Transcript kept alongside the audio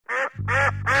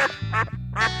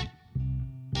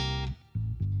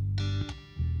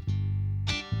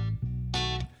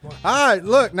All right,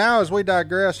 look, now as we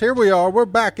digress, here we are. We're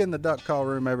back in the Duck Call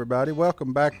Room, everybody.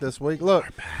 Welcome back this week. Look,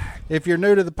 if you're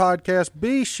new to the podcast,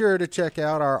 be sure to check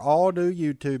out our all-new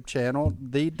YouTube channel,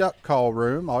 The Duck Call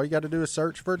Room. All you got to do is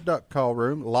search for Duck Call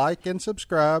Room, like and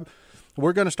subscribe.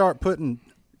 We're going to start putting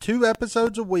 2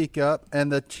 episodes a week up,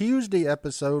 and the Tuesday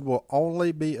episode will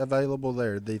only be available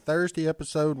there. The Thursday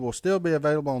episode will still be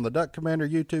available on the Duck Commander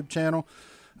YouTube channel.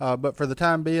 But for the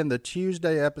time being, the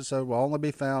Tuesday episode will only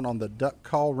be found on the Duck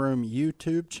Call Room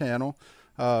YouTube channel.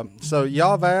 So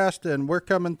y'all have asked, and we're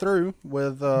coming through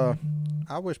with.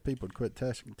 I wish people would quit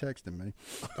texting me.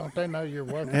 Don't they know you're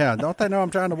working? Yeah, don't they know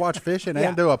I'm trying to watch fishing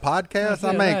and do a podcast?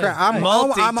 I mean, right. I'm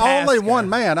only one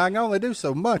man. I can only do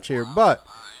so much here, but.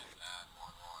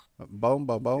 Boom,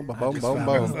 boom, boom, boom, boom,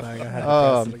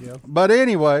 boom. But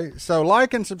anyway, so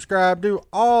like and subscribe, do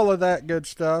all of that good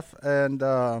stuff,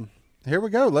 and. Here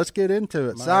we go. Let's get into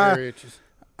it.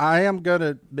 I am going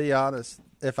to be honest.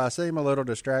 If I seem a little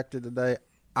distracted today,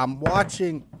 I'm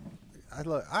watching.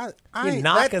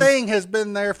 That thing has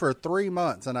been there for 3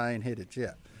 months, and I ain't hit it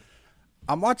yet.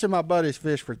 I'm watching my buddies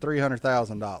fish for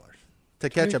 $300,000 to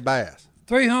catch a bass.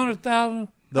 $300,000?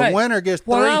 The winner gets $300,000.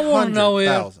 What I want to know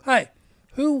is,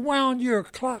 who wound your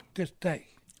clock this day?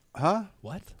 Huh?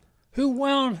 What? Who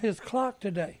wound his clock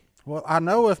today? Well, I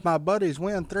know if my buddies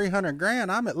win $300,000,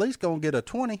 I'm at least going to get a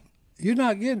 20. You're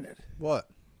not getting it. What?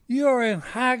 You are in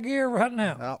high gear right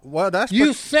now.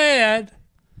 You said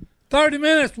 30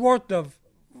 minutes worth of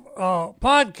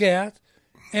podcast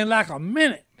in like a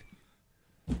minute.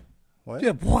 What?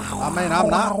 Just, I mean, I'm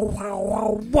not.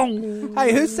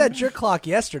 Hey, who set your clock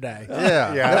yesterday?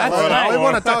 Yeah. We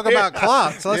want to talk about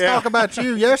clocks. Let's talk about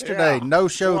you yesterday.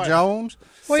 No-show Jones.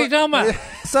 What are you talking about?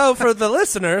 So for the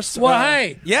listeners,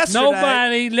 yesterday,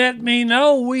 nobody let me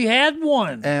know we had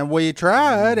one. And we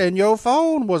tried, and your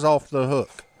phone was off the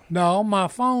hook. No, my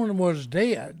phone was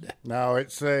dead. No,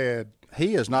 it said.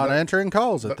 He is not answering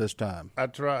calls at this time.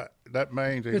 That's right. That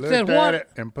means he looked at it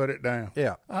and put it down.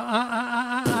 Yeah.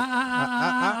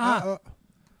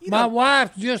 My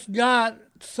wife just got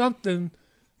something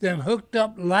that hooked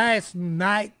up last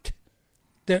night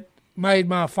that made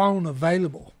my phone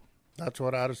available. That's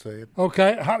what I'd have said.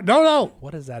 Okay. No.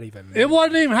 What does that even mean? It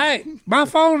wasn't even, my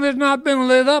phone has not been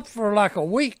lit up for like a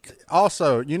week.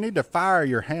 Also, you need to fire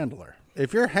your handler.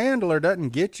 If your handler doesn't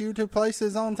get you to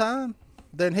places on time,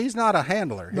 then he's not a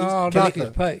handler. No, I'll dock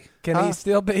his pay. Can he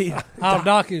still be? I'll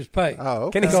dock his pay. Oh,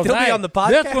 okay. Can he still be on the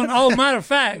podcast? This one, matter of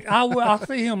fact, I'll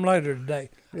see him later today.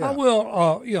 Yeah. I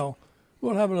will,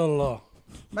 we'll have a little...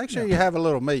 Make sure you have a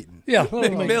little meeting. Yeah, a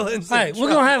little meeting. Hey, we're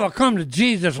going to have a come to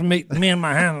Jesus meeting, me and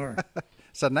my handler.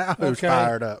 So now who's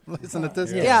fired up? Listen to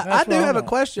this. Yeah, I do have a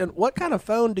question. What kind of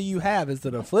phone do you have? Is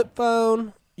it a flip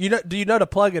phone? Do you know to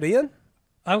plug it in?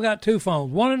 I've got 2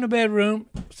 phones. One in the bedroom,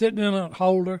 sitting in a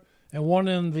holder, and one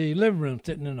in the living room,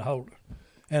 sitting in a holder.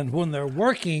 And when they're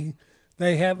working,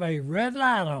 they have a red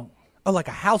light on. Oh, like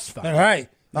a house phone. Right.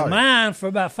 Mine, for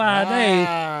about 5 days,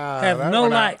 have no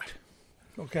light.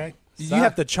 Okay. You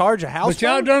have to charge a house phone?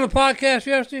 Y'all done a podcast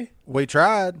yesterday? We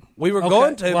tried. We were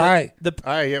going to. Well, it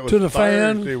was to the Thursday,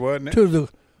 fans, wasn't it? to the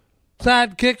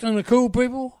sidekicks and the cool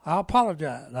people, I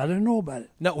apologize. I didn't know about it.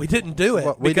 No, we didn't do it.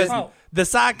 We because didn't. The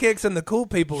sidekicks and the cool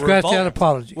people Scratch revolt that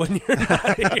apology. when you're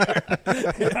not here.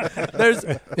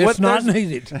 It's not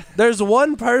needed. There's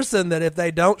one person that if they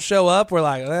don't show up, we're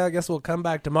like, well, I guess we'll come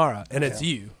back tomorrow, and it's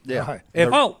you. Yeah.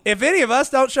 Right. If any of us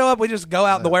don't show up, we just go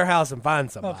out in the warehouse and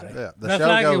find somebody. Okay. Yeah, That's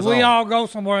like if we all go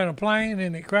somewhere in a plane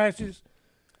and it crashes.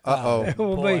 It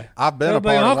will be. I've been a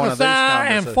part of one of these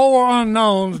conversations. And 4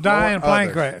 unknowns die in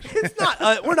plane crash. It's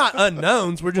not. We're not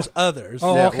unknowns. We're just others.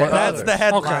 Oh, Yeah, okay. we're That's others. the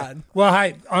headline. Okay. Well,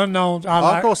 hey, unknowns.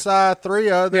 Uncle Si, 3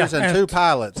 others, and 2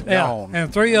 pilots gone.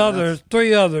 And 3 others.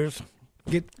 3 others.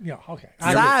 Okay. Si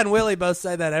and Willie both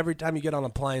say that every time you get on a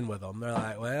plane with them. They're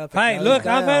like, well, if it hey, goes look,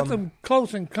 down. I've had some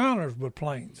close encounters with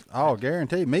planes. Oh,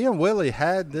 guaranteed. Me and Willie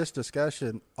had this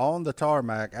discussion on the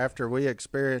tarmac after we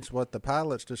experienced what the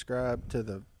pilots described to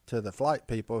the flight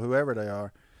people, whoever they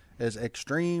are, as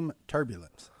extreme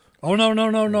turbulence. Oh,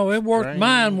 no. It worked.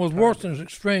 Mine was worse than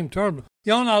extreme turbulence.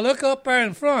 I look up there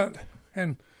in front,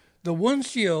 and the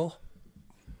windshield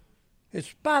is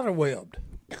spider-webbed.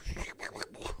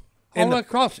 All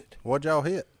across it. What'd y'all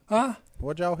hit? Huh?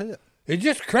 What'd y'all hit? It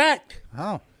just cracked.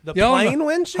 Oh. The plane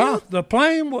windshield? The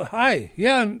plane,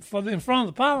 in front of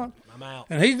the pilot. I'm out.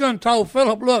 And he's done told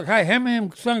Philip, look, hey, hand me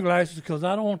them sunglasses because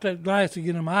I don't want that glass to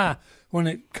get in my eye when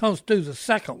it comes through the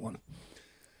second one.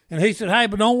 And he said, hey,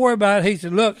 but don't worry about it. He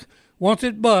said, look, once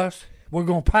it busts, we're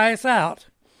going to pass out.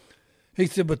 He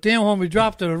said, but then when we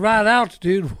drop to the right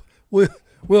altitude,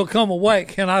 we'll come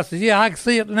awake. And I said, yeah, I can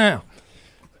see it now.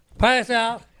 Pass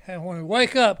out, and when we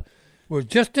wake up, we're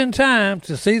just in time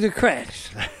to see the crash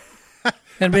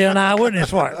and be an eyewitness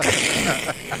for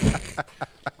it.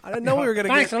 I didn't know we were going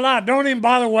to Thanks a lot. Don't even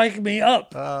bother waking me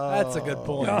up. That's a good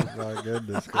point. My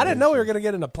goodness. I didn't know we were going to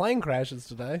get into plane crashes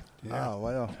today. Oh,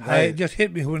 well. Hey, it just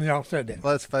hit me when y'all said that.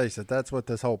 Let's face it. That's what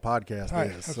this whole podcast Right,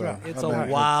 is. that's So, right. It's I a mean,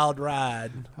 wild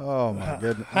ride. Oh, my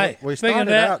goodness. Hey, we speaking of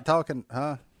started that- out talking,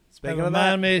 huh? Speaking That of that,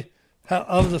 remind me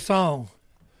of the song.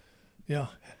 Yeah,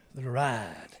 the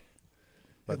ride.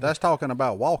 But that's talking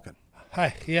about walking.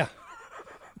 Hey, yeah.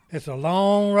 It's a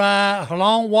long ride, a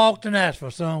long walk to Nashville,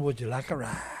 son. Would you like a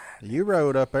ride? You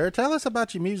rode up there. Tell us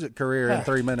about your music career in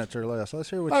 3 minutes or less. Let's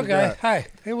hear what you Okay, got. hey,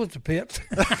 it was the pits.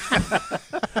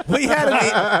 we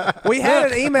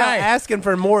had an email Hey. asking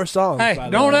for more songs. Hey, by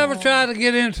the don't way. ever try to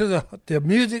get into the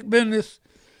music business.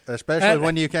 Especially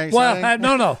when you can't well, sing.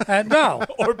 no.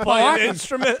 Or play I an can-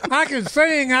 instrument. I can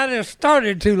sing. I just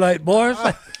started too late, boys.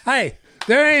 Hey,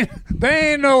 there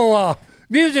ain't no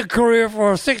music career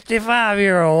for a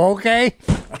 65-year-old. Okay.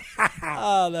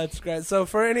 Oh, that's great. So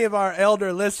for any of our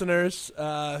elder listeners who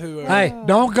are, Hey,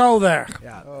 don't go there.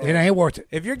 Yeah. It ain't worth it.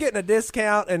 if you're getting a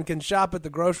discount and can shop at the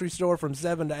grocery store from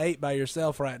 7 to 8 by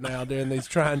yourself right now during these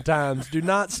trying times, do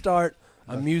not start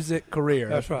a music career.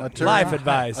 That's right. Life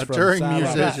advice. A from touring Sideline.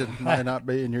 musician may not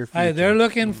be in your future. Hey, they're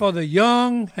looking for the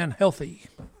young and healthy.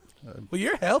 Well,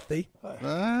 you're healthy.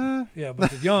 Yeah, but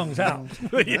the young's out.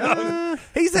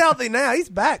 He's healthy now. He's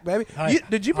back, baby. Hey.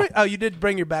 You did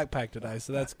bring your backpack today,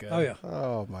 so that's good. Oh yeah.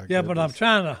 Oh, my goodness. Yeah, but I'm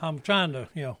trying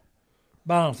to,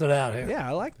 balance it out here. Yeah,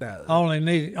 I like that. I only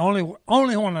need it. Only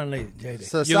when I need it, JD.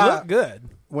 So, You Si, look good.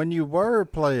 when you were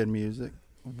playing music,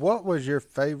 what was your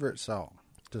favorite song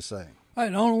to sing? Hey,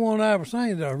 the only one I ever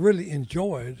sang that I really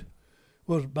enjoyed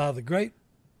was by the great,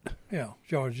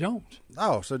 George Jones.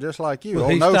 Oh, so just like you. Well, Oh,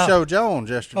 he No stopped- Show Jones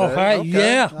yesterday. Oh, hey, Okay.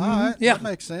 yeah. All right. Yeah. That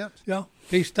makes sense. Yeah,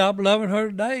 he stopped loving her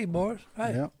today, boys.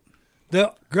 Hey, Yeah.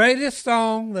 the greatest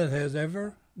song that has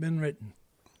ever been written.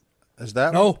 Is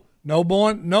that No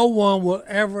one will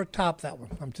ever top that one.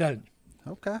 I'm telling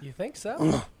you. Okay. You think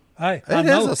so? Hey, It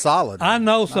is a solid I one.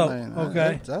 know so. I mean,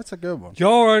 Okay, That's a good one.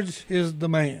 George is the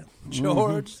man.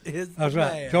 George is the That's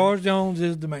right. man. George Jones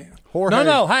is the man. Jorge.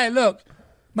 No. Hey, look,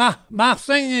 my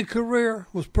singing career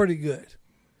was pretty good.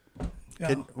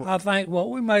 Yeah, I think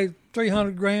we made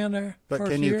 $300,000 there. But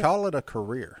first can you year. call it a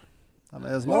career? I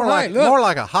mean, it's Well, more hey, like look. more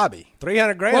like a hobby.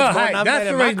 300 grand. Well, is more hey, than I've that's made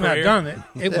the in my reason I career. done it.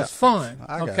 It Yeah. was fun.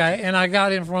 I got Okay, you. and I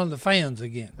got in front of the fans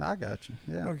again. I got you.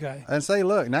 Yeah. Okay. And say,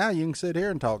 look, now you can sit here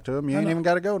and talk to them. You ain't even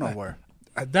got to go nowhere.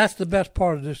 That's the best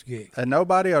part of this gig. And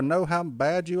nobody will know how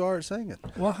bad you are at singing.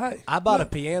 Well, hey, I bought a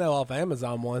piano off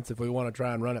Amazon once if we want to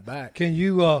try and run it back. can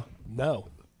you? No.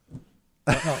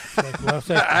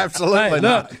 Absolutely Hey,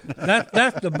 not. look,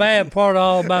 that's the bad part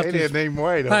all about He this. didn't even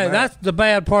wait on Hey, that. that's the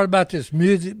bad part about this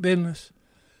music business.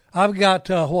 I've got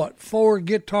 4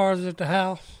 guitars at the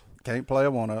house. Can't play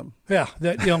one of them. Yeah,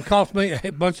 that cost me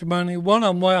a bunch of money. One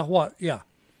of them,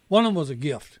 one of them was a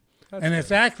gift, and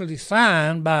it's actually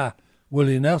signed by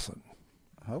Willie Nelson,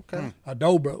 Okay. a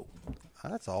dobro.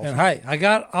 That's awesome. And hey, I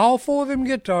got all 4 of them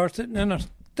guitars sitting in a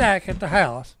stack at the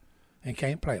house, and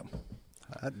can't play them.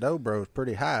 That Dobro's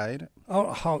pretty high, ain't it?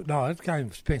 Oh no, it's kind of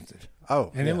expensive,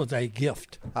 Oh, and yeah. it was a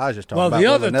gift. I was just talking Well, about the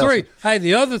Willie other Nelson.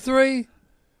 the other three,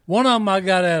 one of them I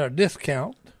got at a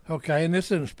discount. Okay, and this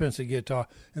is an expensive guitar,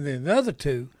 and then the other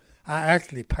 2 I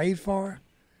actually paid for,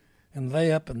 and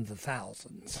they up in the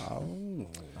thousands. Oh.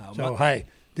 So hey,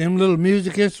 them little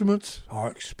music instruments are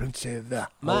expensive.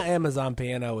 My Amazon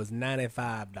piano was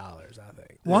 $95, I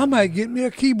think. Well, I might get me a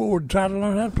keyboard and try to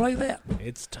learn how to play that.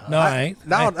 It's tough. No, I ain't.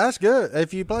 No, that's good.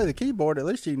 If you play the keyboard, at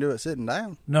least you can do it sitting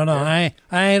down. No, I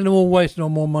ain't gonna waste no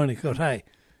more money because hey,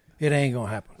 it ain't gonna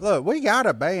happen. Look, we got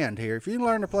a band here. If you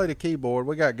learn to play the keyboard,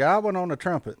 we got Godwin on the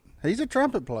trumpet. He's a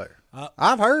trumpet player.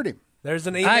 I've heard him. There's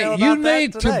an email Hey, about you that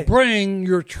need today. to bring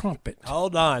your trumpet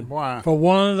Hold on. Why? for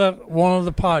one of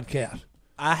the podcasts.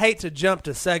 I hate to jump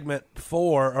to segment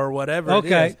 4 or whatever it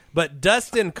Okay. is, but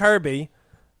Dustin Kirby,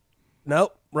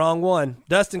 nope, wrong one.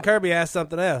 Dustin Kirby asked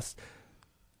something else.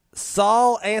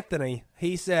 Saul Anthony,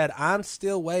 he said, I'm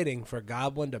still waiting for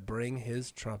Godwin to bring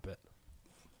his trumpet.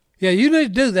 Yeah, you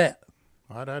need to do that.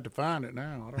 I'd have to find it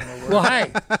now. I don't know where. Well,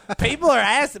 hey, People are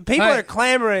asking, people Hey. are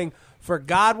clamoring for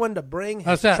Godwin to bring his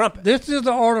that's that. trumpet. This is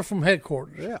the order from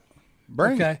headquarters. Yeah.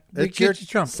 Bring Okay, it. It's get your, your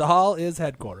trumpet. Saul is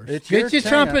headquarters. it's Get your chance.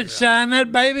 trumpet, shine that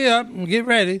baby up, and get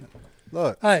ready.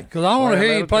 Look, Hey, because I want to Play a hear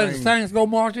you little play the thing. things go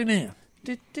marching in.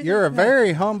 you're a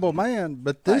very humble man,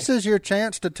 but this is your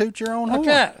chance to toot your own horn. Look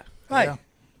at it. Hey,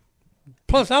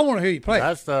 Plus, I want to hear you play.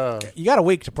 That's You got a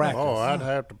week to practice. Oh, I'd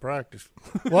have to practice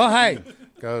Well, hey,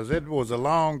 because it was a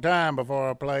long time before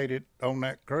I played it on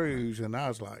that cruise, and I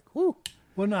was like, "Whoo!"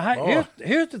 well, now, hey,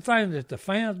 here's the thing that the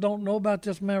fans don't know about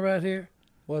this man right here.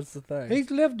 What's the thing? He's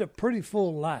lived a pretty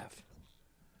full life.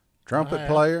 Trumpet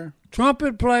player,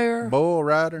 Trumpet player, bull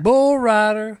rider,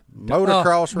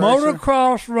 motocross racer.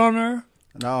 motocross runner.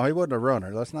 No, he wasn't a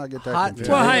runner. Let's not get that Hot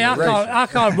confused. Well, He hey, was a racer. I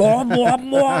call it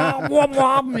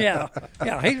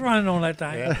yeah, he's running on that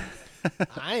thing. Yeah.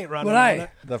 I ain't running But on hey, it.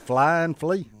 The flying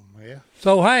flea. Yeah.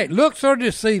 so hey, looks are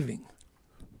deceiving.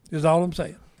 Is all I'm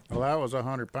saying. Well, that was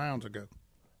 100 pounds ago.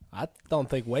 I don't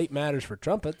think weight matters for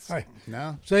trumpets. Hey,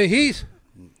 No, see, he's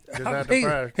just had to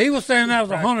practice. he was saying that was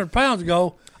 100 pounds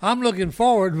ago. I'm looking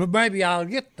forward, but maybe I'll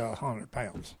get the 100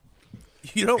 pounds.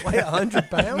 You don't weigh 100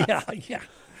 pounds? Yeah.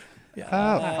 Yeah.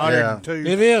 102.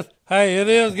 It is. Hey, it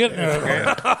is getting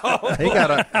there. He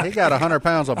got 100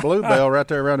 pounds of bluebell right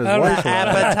there around his All right. waistline.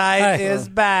 Appetite Hey. is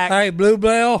back. Hey,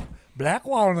 Bluebell, black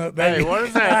walnut, baby. Hey,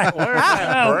 where's that? Where's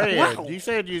that bread? You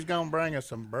said you was gonna bring us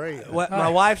some bread. Well, my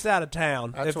wife's out of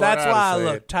town. That's If what that's I'd why I said.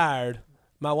 look tired,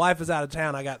 my wife is out of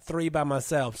town. I got 3 by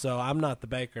myself, so I'm not the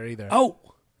baker either. Oh,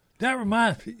 that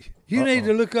reminds me. You need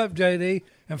to look up, JD,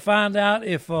 and find out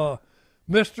if Mr.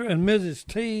 and Mrs.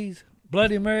 T's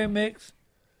Bloody Mary mix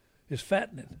is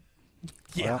fattening.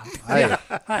 Yeah. Hey,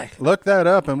 Hey, look that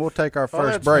up, and we'll take our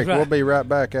first that's break. right. We'll be right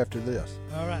back after this.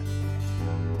 all right.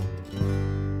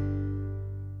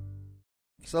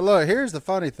 So look, here's the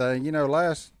funny thing. You know,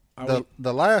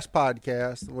 the last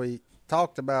podcast we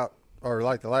talked about, or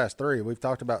like the last 3, we've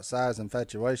talked about size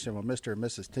infatuation with Mr. and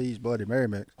Mrs. T's Bloody Mary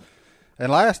mix.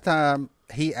 And last time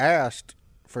he asked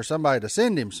for somebody to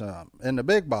send him some in the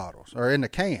big bottles or in the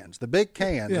cans. The big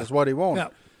cans Yeah. is what he wanted. Yeah.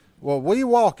 Well, we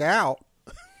walk out,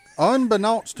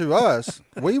 unbeknownst to us,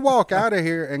 we walk out of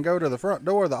here and go to the front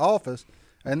door of the office,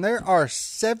 and there are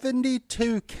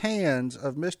 72 cans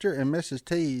of Mr. and Mrs.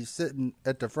 T's sitting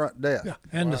at the front desk. Yeah.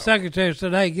 And the secretary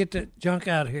said, hey, get that junk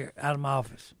out of here, out of my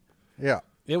office. Yeah.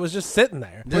 It was just sitting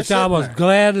there. Which I sitting was there.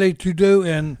 gladly to do.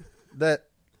 And That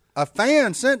a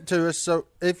fan sent to us. So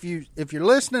if you're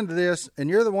listening to this and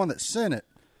you're the one that sent it,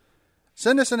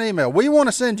 send us an email. We want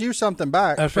to send you something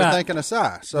back That's for right. thinking of Si.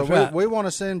 So That's right. we want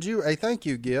to send you a thank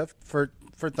you gift for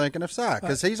thinking of Si,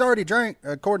 because he's already drank,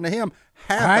 according to him,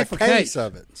 half a case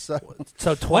of it. So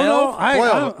So 12? Well,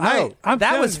 no, 12, no. I'm that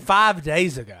telling was you. 5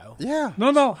 days ago. yeah,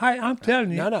 No, hey, I'm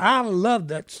telling you, No. I love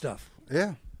that stuff.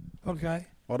 yeah. Okay.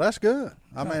 Well, that's good.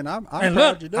 I mean, I'm And proud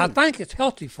look, you do. I think it's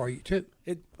healthy for you, too.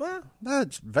 Well,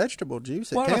 That's vegetable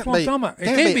juice. It Well, can't that's what I'm be. talking about. It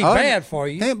can't be bad for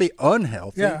you. Can't be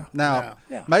unhealthy. Yeah. Now,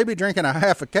 Yeah. maybe drinking a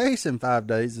half a case in 5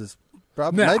 days is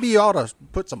probably. Yeah. Maybe you ought to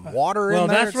put some water Well, in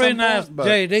there. that's really nice, but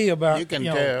JD, about, You can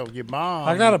know, tell your mom.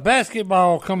 I got a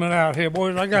basketball coming out here,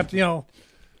 boys. I got, He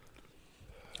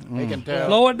can tell.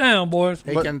 slow it down, boys.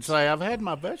 He can say, "I've had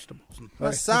my vegetables."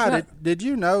 But Si, did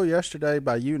you know yesterday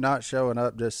by you not showing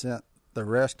up just sent the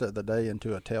rest of the day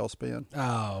into a tailspin?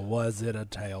 oh, was it a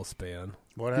tailspin?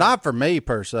 What happened? Not for me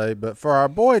per se, but for our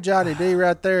boy Johnny D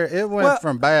right there, it went Well,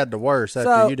 from bad to worse after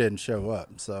so- you didn't show up.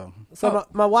 So So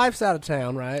my wife's out of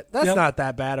town, right? That's Yep. not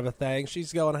that bad of a thing.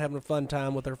 She's going and having a fun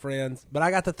time with her friends. But I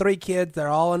got the 3 kids. They're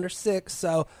all under 6.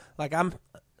 So, like,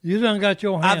 You done got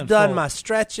your hands I've done full. my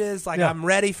stretches. Like, Yeah. I'm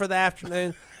ready for the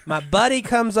afternoon. My buddy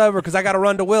comes over because I got to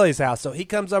run to Willie's house. So he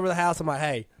comes over to the house. I'm like,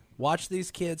 hey, watch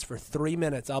these kids for 3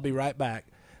 minutes. I'll be right back.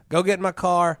 Go get in my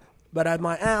car. But I'm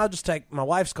like, I'll just take my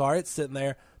wife's car. It's sitting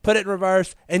there. Put it in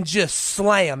reverse and just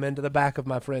slam into the back of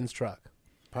my friend's truck.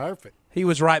 Perfect. He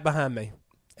was right behind me.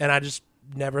 And I just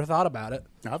never thought about it.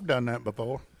 I've done that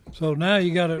before. So now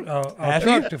you got a Have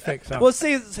truck you? to fix up. Well,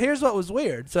 see, here's what was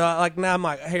weird. So, like, now I'm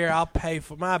like, here, I'll pay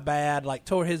for my bad. Like,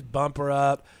 tore his bumper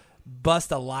up,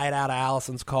 bust a light out of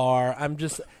Allison's car. I'm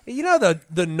just, you know,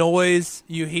 the noise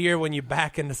you hear when you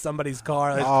back into somebody's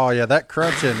car. Like, oh yeah, that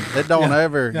crunching, it don't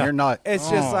ever. Yeah. You're not. it's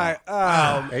just like,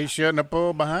 oh. He shouldn't have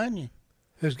pulled behind you.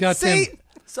 It's got See, them.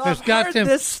 so It's I've got heard them.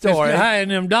 this story. Hey,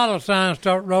 and them dollar signs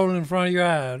start rolling in front of your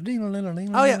eyes.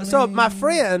 Oh yeah. So my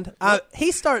friend,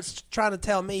 he starts trying to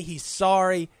tell me he's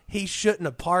sorry. He shouldn't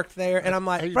have parked there, and I'm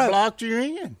like, He bro, blocked you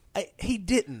in. he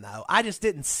didn't though. I just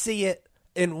didn't see it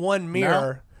in one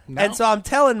mirror. No. And so I'm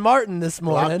telling Martin this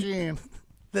Blocked morning you in.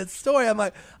 that story. I'm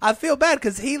like, I feel bad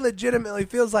because he legitimately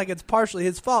feels like it's partially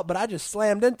his fault, but I just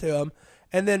slammed into him.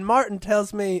 And then Martin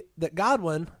tells me that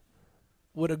Godwin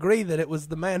would agree that it was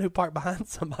the man who parked behind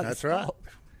somebody's That's right. fault.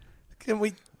 Can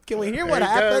we hear what There you go.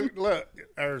 happened? Look,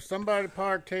 there's somebody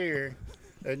parked here,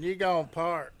 and you gonna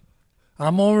park.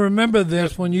 I'm gonna remember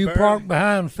this when you Bernie. park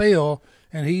behind Phil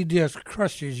and he just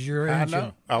crushes your I engine.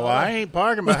 know. Oh, I ain't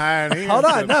parking behind him. Hold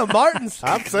on, no, Martin's.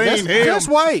 I've seen him. Just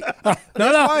wait.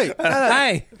 No. wait.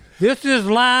 Hey, this is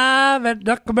live at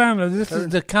Duck Cabana. This is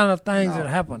the kind of things that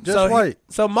happen. Just wait.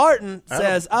 So Martin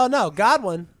says, "Oh no,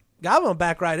 Godwin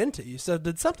backed right into you." So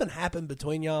did something happen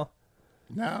between y'all?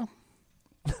 No.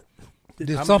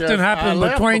 Did I'm something just- I happen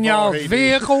left between before y'all's he did.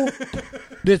 vehicle?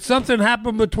 Did something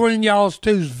happen between y'all's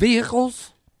two's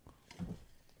vehicles?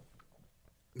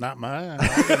 Not mine.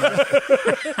 I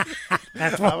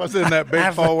was in that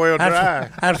big four-wheel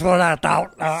drive. That's what I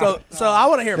thought. So I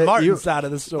want to hear That Martin's you- side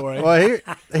of the story. Well,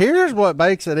 here's what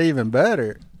makes it even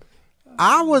better.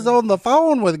 I was on the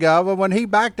phone with Gava when he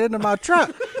backed into my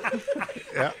truck.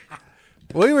 Yeah.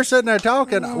 We were sitting there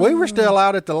talking. We were still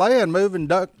out at the land moving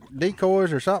duck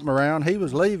decoys or something around. He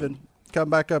was leaving, come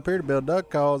back up here to build duck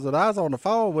calls, and I was on the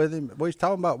phone with him. We was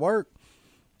talking about work.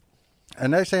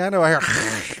 And next thing I know, I hear,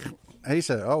 he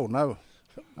said, "Oh, no."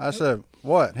 I said,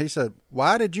 "What?" He said,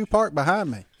 "Why did you park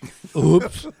behind me?"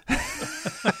 Oops.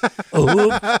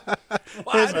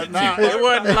 But no, it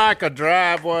wasn't like a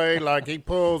driveway, like he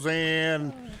pulls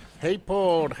in. He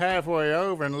pulled halfway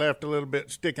over and left a little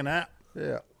bit sticking out.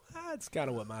 Yeah. That's kind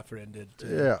of what my friend did too.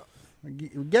 Yeah.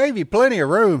 Gave you plenty of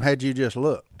room had you just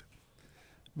looked.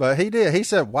 But he did. He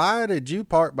said, "Why did you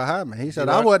park behind me?" He said,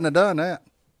 "I wouldn't have done that."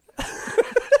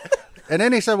 And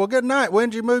then he said, "Well, good night. When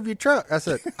did you move your truck?" I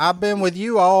said, "I've been with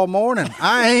you all morning.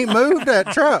 I ain't moved that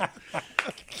truck."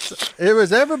 It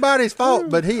was everybody's fault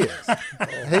but his.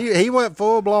 He went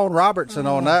full-blown Robertson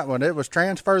on that one. It was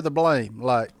transfer the blame.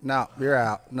 Like, no, you're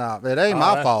out. No, it ain't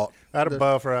my fault. That'd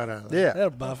buff right out of there. Yeah. That'll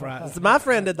buff right. So my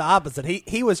friend did the opposite.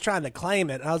 He was trying to claim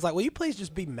it, and I was like, "Will you please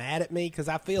just be mad at me because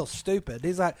I feel stupid?"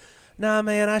 He's like, "Nah,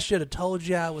 man, I should have told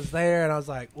you I was there." And I was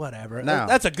like, "Whatever." No.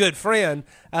 That's a good friend.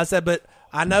 I said, but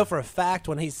I know for a fact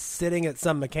when he's sitting at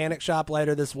some mechanic shop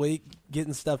later this week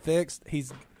getting stuff fixed,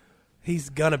 he's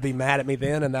gonna be mad at me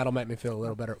then, and that'll make me feel a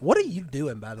little better. What are you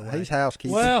doing, by the way? He's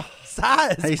housekeeping. Well,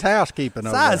 Size. He's housekeeping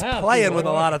over Size there. playing with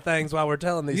a lot of things while we're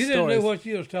telling these you didn't stories. do what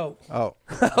you was told. Oh,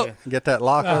 get that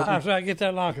lock open. I said, get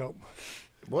that lock open.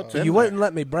 What's in You there? wouldn't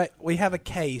let me break. We have a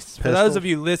case. For Pistols? those of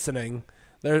you listening,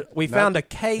 we found a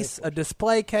case, a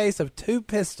display case of 2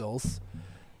 pistols,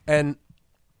 and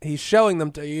he's showing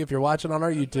them to you if you're watching on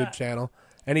our YouTube channel.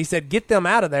 And he said, "Get them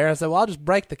out of there." I said, "Well, I'll just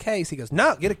break the case." He goes,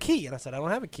 "No, get a key." And I said, "I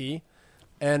don't have a key."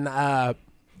 And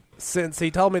since he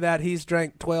told me that, he's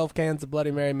drank 12 cans of Bloody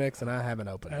Mary mix, and I haven't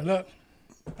opened And it. look,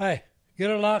 hey,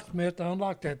 get a locksmith to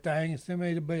unlock that thing and send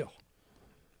me the bill.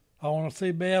 I want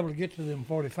to be able to get to them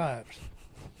 45s.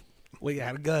 We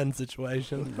had a gun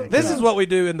situation. This is what we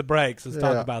do in the breaks, is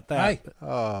talk Yeah. about that. Hey,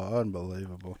 Oh,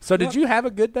 unbelievable. So did you have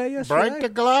a good day yesterday? Break the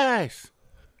glass.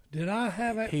 did I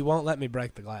have it? He won't let me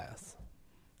break the glass.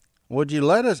 Would you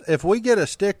let us, if we get a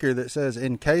sticker that says,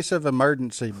 "In case of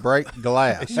emergency, break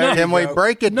glass," There can you we go.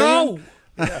 break it No,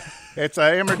 It's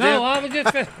a emergency. no, I was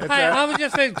just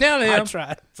going to tell I him,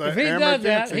 tried. It's a if he does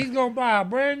that, emergency. he's going to buy a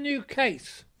brand new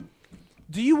case.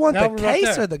 Do you want That the was right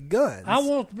case there. or the guns? I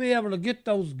want to be able to get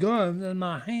those guns in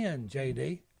my hand,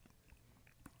 JD.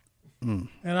 And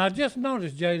I just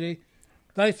noticed, JD,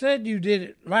 they said you did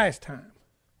it last time.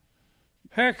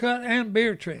 Haircut and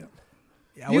beard trim.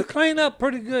 Yeah, You clean up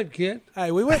pretty good, kid.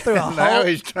 hey, we went through a Now whole.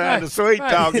 he's trying to Hey, sweet hey.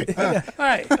 talk it.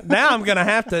 Hey, Now I'm gonna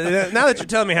have to. Now that you're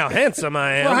telling me how handsome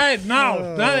I am, well, hey,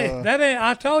 no, that ain't.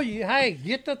 I told you, hey,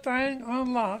 get the thing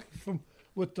unlocked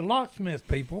with the locksmith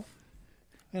people,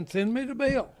 and send me the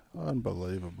bill.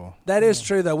 Unbelievable. that is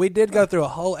true though. We did go through a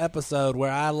whole episode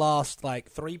where I lost like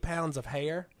 3 pounds of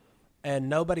hair, and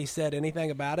nobody said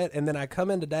anything about it. And then I come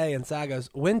in today, and Si goes,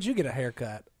 "When did you get a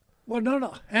haircut?" Well,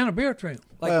 no, and a beard trim.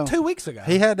 Like Well, 2 weeks ago.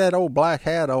 He had that old black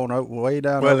hat on way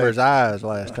down Well, over it- his eyes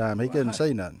last time. He couldn't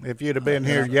see nothing. If you'd have been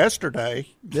here yesterday,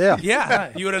 Yeah.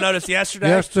 yeah, you would have noticed yesterday.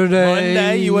 Yesterday.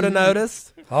 Monday, you would have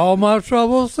noticed. All my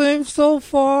troubles seem so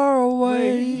far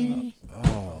away.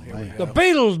 The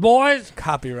Beatles, boys.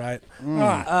 Copyright. All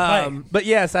right. Hey, But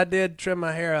yes, I did trim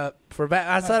my hair up for.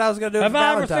 I said I was going to do it have for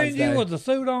I ever Valentine's seen Day. you with a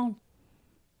suit on?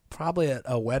 Probably at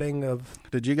a wedding of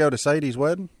Did you go to Sadie's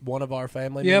wedding? one of our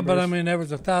family Yeah, members. but I mean, there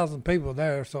was 1,000 people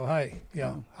there, so hey,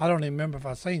 I don't even remember if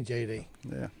I seen JD.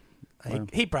 Yeah.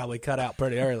 He probably cut out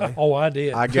pretty early. Oh, I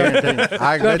did. I guarantee.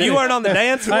 I bet, You weren't on the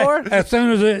dance Hey, floor? as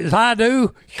soon as I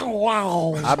do,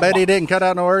 wow. I bet he didn't cut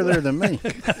out no earlier than me.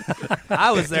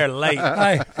 I was there late.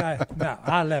 No,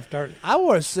 I left early. I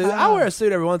wore a suit. I wear a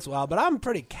suit every once in a while, but I'm a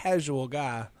pretty casual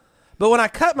guy. But when I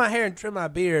cut my hair and trim my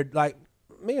beard, like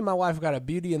me and my wife got a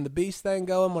Beauty and the Beast thing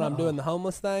going when I'm doing the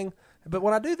homeless thing. But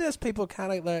when I do this, people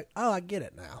kind of like, oh, I get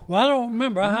it now. Well, I don't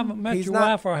remember. I haven't met He's your not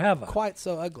wife, or have I? Quite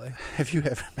so ugly. Have you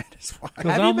ever met his wife?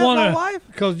 Have you met my wife?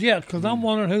 Because I'm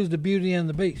wondering who's the Beauty and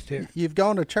the Beast here. You've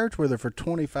gone to church with her for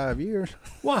 25 years.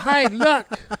 Well, hey, look.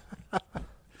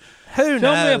 Who Show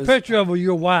knows? me a picture of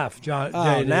your wife, John. Oh,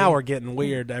 JD. now we're getting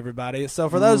weird, everybody. So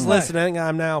for those listening,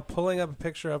 I'm now pulling up a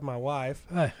picture of my wife.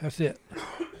 Hey, that's it.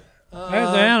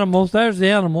 There's the animals. There's the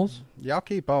animals. Y'all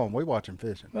keep on. We watching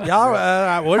fishing.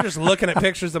 Y'all, we're just looking at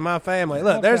pictures of my family.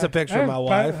 Look, there's a picture of my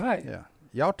wife. Hey. Yeah.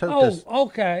 Y'all took this. Oh,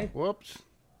 okay. Whoops.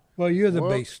 Well, you're the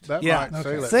Whoop, beast. That Yeah. might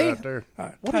seal it See? right there. All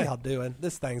right. What are y'all doing?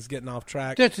 This thing's getting off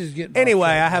track. This is getting Anyway,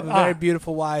 off track. I have a very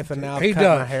beautiful wife, and now I've He cut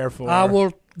does. my hair for her. I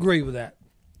will agree with that.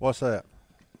 What's that?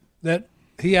 That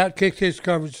he outkicked his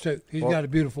coverage too. He's got a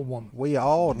beautiful woman. We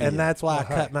all did. And that's why I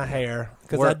cut my hair,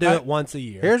 because We're- I do it once a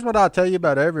year. Here's what I'll tell you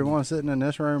about everyone sitting in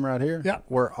this room right here. Yeah.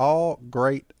 We're all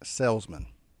great salesmen.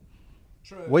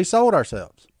 True. We sold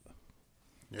ourselves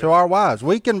to our wives.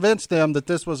 We convinced them that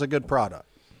this was a good product,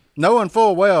 knowing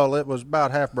full well it was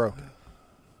about half broken.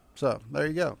 So there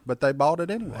you go. But they bought it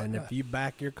anyway. And if you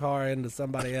back your car into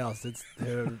somebody else, it's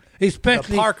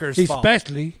Especially, the Parker's fault.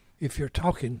 especially if you're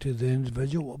talking to the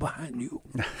individual behind you.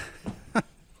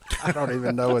 I don't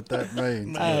even know what that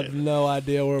means. I have no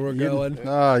idea where we're going.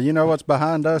 You know what's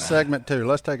behind us? Segment 2.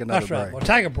 Let's take another That's right. break. Well,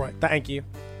 take a break. Thank you.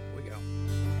 We go.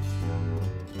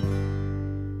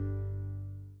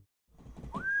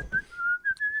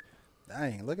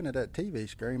 Dang, looking at that TV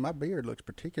screen, my beard looks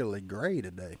particularly gray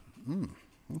today.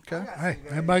 Okay. Hey,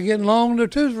 everybody getting long in their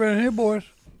tooth around here, boys.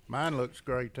 Mine looks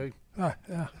great, too.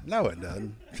 Yeah. No, it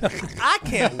doesn't. I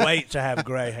can't wait to have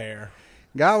gray hair.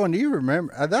 Godwin, do you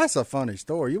remember? That's a funny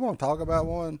story. You want to talk about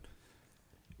one?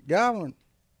 Godwin,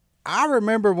 I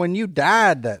remember when you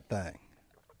dyed that thing.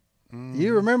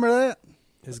 You remember that?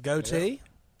 His goatee?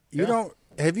 You don't.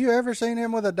 Have you ever seen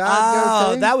him with a dyed Oh,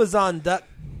 goatee? that was on the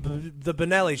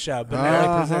Benelli show.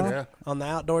 Benelli presented Yeah. on the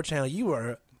Outdoor Channel. You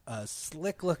were a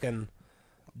slick-looking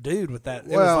dude with that.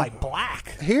 It Well, was like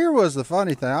black. Here was the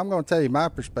funny thing. I'm going to tell you my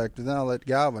perspective, then I'll let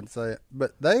Godwin say it.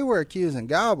 But they were accusing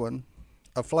Godwin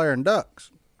of flaring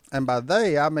ducks. And by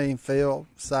they, I mean Phil,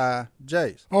 Cy,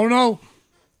 Jace. Oh, no.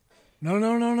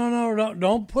 No.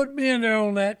 Don't put me in there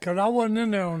on that, because I wasn't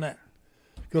in there on that.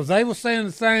 Because they were saying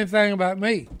the same thing about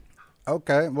me.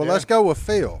 Okay, well, let's go with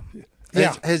Phil.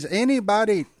 Yeah. Has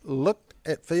anybody looked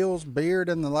at Phil's beard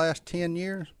in the last 10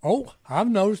 years? Oh, I've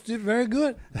noticed it very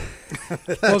good.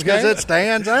 That's because it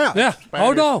stands out. Yeah.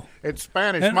 Hold on. It's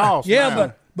Spanish And, moss yeah,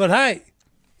 now. but hey,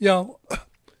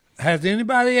 has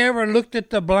anybody ever looked at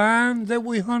the blinds that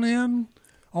we hunt in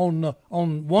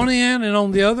on one end and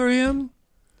on the other end?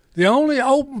 The only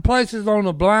open places on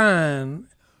the blind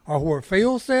are where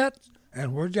Phil sits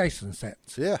and where Jason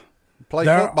sits. Yeah. Play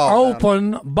They're football.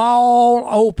 open, ball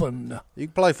open. You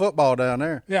can play football down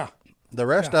there. Yeah. The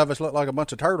rest of us look like a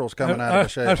bunch of turtles coming out of the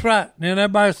shed. That's right. And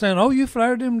everybody's saying, "Oh, you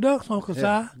flared them ducks, Uncle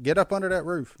Si." Get up under that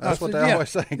roof. That's what said, they yeah. always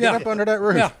say. Get Yeah. up under that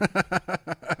roof. Yeah.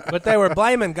 But they were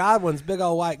blaming Godwin's big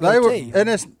old white They were, goatee. and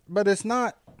it's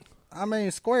not. I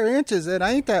mean, square inches. It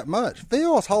ain't that much.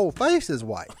 Phil's whole face is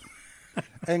white,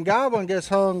 and Godwin gets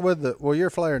hung with the. Well, you're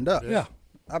flaring duck. Yeah.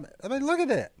 I mean, look at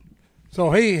that.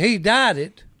 So he dyed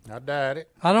it. I dyed it.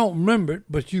 I don't remember it,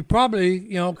 but you probably,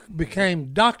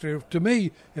 became doctor. To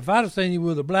me, if I'd have seen you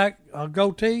with a black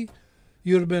goatee,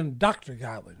 you'd have been Dr.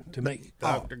 Godwin to me.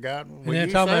 Dr. Godwin. And then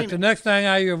talking about the next thing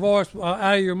out of your voice,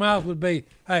 out of your mouth would be,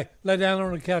 "Hey, lay down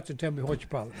on the couch and tell me what your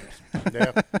problem is."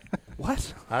 Yeah.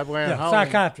 What? I went Yeah, home.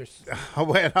 psychiatrist. I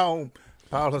went home.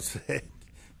 Paula said,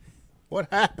 "What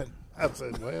happened?" I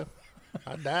said, "Well,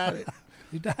 I dyed it."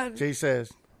 You died. She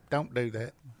says, "Don't do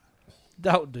that."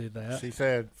 Don't do that. She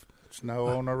said, "Snow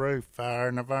on the roof, fire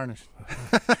in the furnace."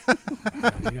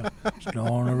 Snow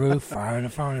on the roof, fire in the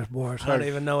furnace, boys. I don't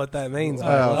even know what that means.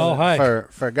 Oh, hey.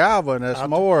 For Godwin, it's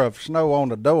more of snow on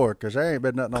the door because there ain't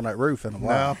been nothing on that roof in a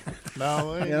while.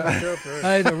 No, it ain't no roof.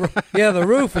 Hey, the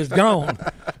roof is gone.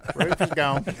 Roof is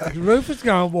gone. The roof is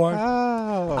gone, boy.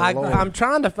 Oh, Lord. I'm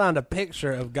trying to find a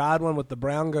picture of Godwin with the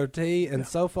brown goatee, and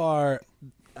so far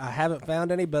I haven't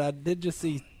found any, but I did just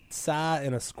see Cy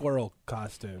in a squirrel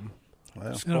costume.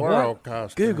 Well, Squirrel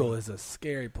costume. Google is a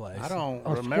scary place. I don't A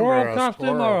remember squirrel a costume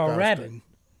squirrel or a costume. rabbit?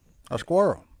 a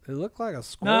squirrel. It looked like a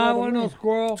squirrel. No, it to wasn't me. no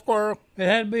squirrel. Squirrel. It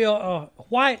had to be a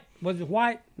white. Was it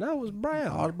white? No, it was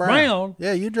brown. Oh, it's Brown?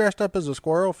 Yeah, you dressed up as a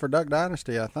squirrel for Duck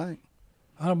Dynasty, I think.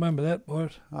 I don't remember that,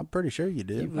 boys. I'm pretty sure you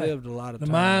did. You've lived a lot of The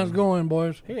time. mind's going,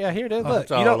 boys. Here it is. Look, That's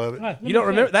you all don't, of it. Hey, let you me don't see.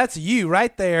 remember? That's you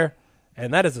right there,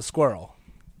 and that is a squirrel.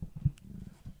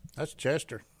 That's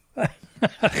Chester.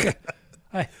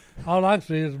 Hey, all I can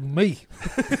see is me.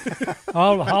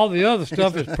 all the other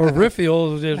stuff is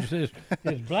peripheral, is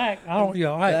black. I don't, hey,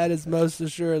 That is most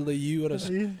assuredly you with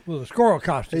with a squirrel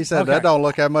costume. He said Okay. that don't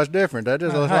look that much different. That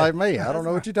just looks hey. like me. I don't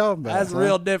know what you're talking about. That's son.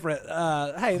 real different.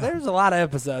 Hey, there's a lot of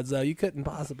episodes though. You couldn't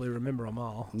possibly remember them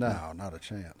all. No, not a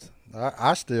chance.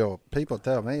 I still, people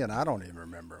tell me, and I don't even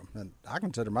remember them. And I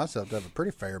consider myself to have a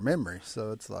pretty fair memory.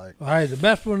 So it's like, Well, hey, the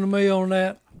best one to me on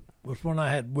that was when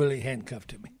I had Willie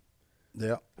handcuffed to me.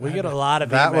 yeah, We get a lot of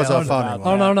That was a emails funny about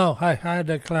one. Oh, that. no. Hey, I had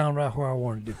that clown right where I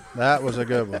wanted to. that was a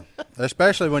good one.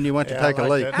 Especially when you went to Yeah, I take a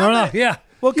like leak. that. No, yeah.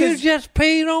 Well, You 'cause- just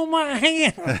peed on my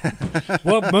hand.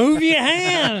 Well, move your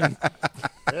hand.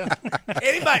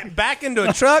 Anybody back into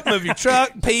a truck, move your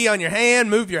truck, pee on your hand,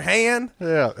 move your hand.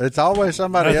 Yeah, it's always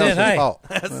somebody That's it, else's hey. fault.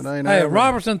 It ain't Hey, ever-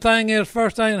 Robertson thing is,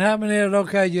 first thing that happened is,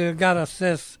 okay, you got to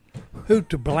assess who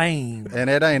to blame. And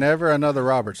it ain't ever another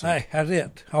Robertson. Hey, that's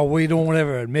it. Oh, we don't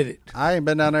ever admit it. I ain't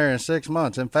been down there in 6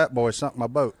 months, and Fat Boy sunk my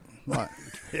boat. Like,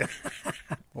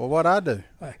 well, what I do?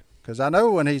 Hey. Because I know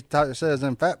when he says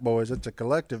them Fat Boys, it's a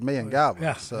collective me and Goblin.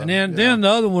 Yeah. So, And then, you then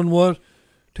know, the other one was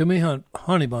too many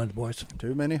honey buns, boys.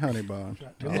 too many honey buns.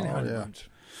 Too many Oh, honey yeah. buns.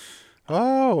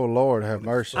 Oh, Lord have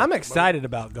mercy. I'm excited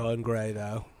about going gray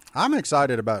though. I'm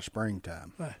excited about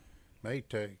springtime. Me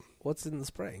too. What's in the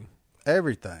spring?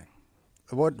 Everything.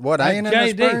 What Hey, ain't in the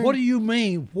JD, spring? what do you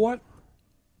mean? What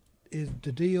is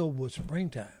the deal with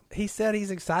springtime? He said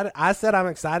he's excited. I said I'm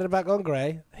excited about going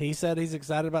gray. He said he's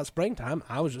excited about springtime.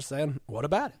 I was just saying, what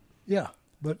about it? Yeah,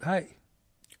 but hey,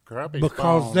 Crappie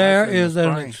because spawn, there that's in the is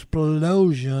an spring.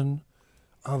 explosion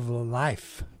of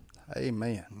life.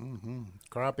 Amen.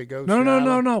 Crappie goes.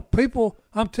 No. People,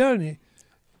 I'm telling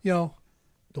you,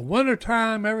 the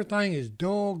wintertime, everything is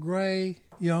dull gray.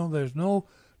 There's no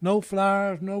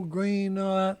flowers, no green,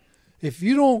 no that. If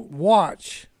you don't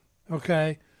watch,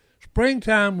 okay,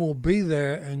 springtime will be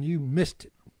there and you missed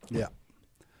it. Yeah.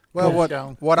 Well,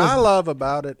 what I love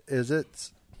about it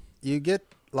is you get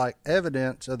like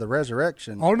evidence of the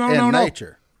resurrection Oh, no, in no, no.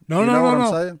 nature. No, you no, know no, what no.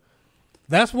 I'm saying?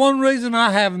 That's one reason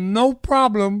I have no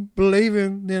problem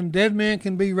believing then dead men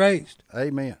can be raised.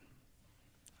 Amen.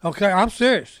 Okay, I'm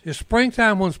serious. It's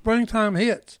springtime when springtime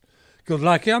hits. Because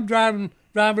like I'm driving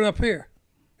up here,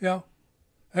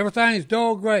 everything is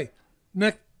dull gray.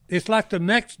 It's like the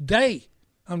next day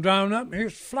I'm driving up and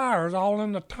here's flowers all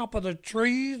in the top of the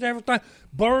trees, everything,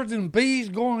 birds and bees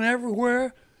going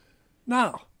everywhere.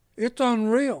 No, it's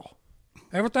unreal.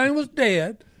 Everything was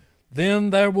dead. Then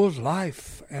there was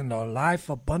life, and the life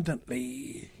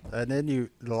abundantly. And then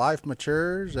the life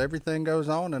matures, everything goes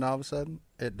on, and all of a sudden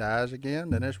it dies again,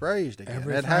 then it's raised again.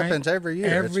 It happens every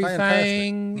year. It's fantastic.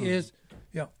 Everything is,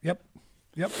 yep.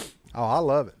 Oh, I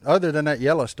love it. Other than that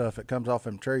yellow stuff that comes off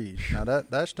them trees. Now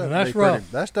that stuff Now, that's be pretty,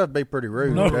 rough. that stuff be pretty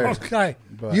rude. No, there. okay.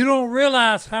 But- You don't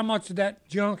realize how much of that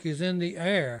junk is in the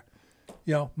air.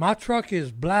 My truck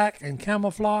is black and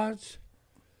camouflage.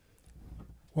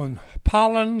 When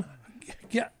pollen,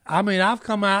 I've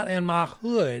come out and my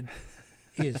hood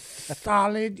is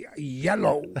solid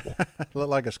yellow Look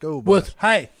like a school bus.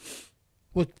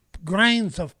 with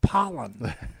grains of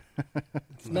pollen.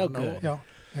 It's no good.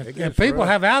 And gets people rough.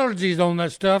 have allergies on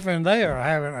that stuff, and they are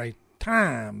having a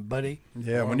time, buddy.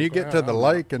 Yeah, when you get to the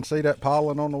lake and see that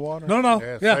pollen on the water. No,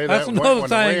 Yeah, yeah, see that's that another when the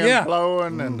thing. wind's Yeah,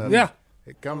 blowing and yeah.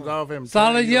 it comes off him.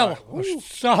 Solid trees, yellow, like, ooh,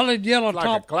 solid yellow like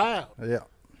top. a cloud. Yeah,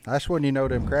 that's when you know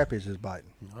them crappies is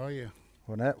biting. Oh yeah.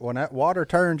 When that water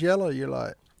turns yellow, you're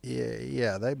like,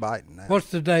 yeah, they biting now. What's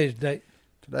today's date?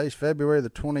 Today's February the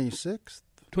 26th,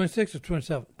 26th or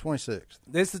 27th? 26th.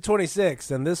 This is the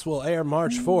 26th, and this will air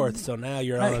March 4th, so now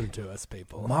you're on to us,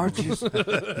 people. March is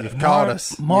You've caught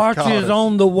us. You've March caught is us.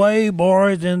 on the way,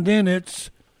 boys, and then it's.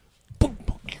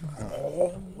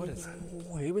 What is it?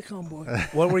 Oh, here we come, boy.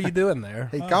 What were you doing there?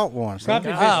 He caught one. son.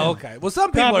 Crappie Oh, okay. Well,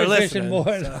 some people are Crappie fishing, listening.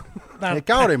 boys. so. He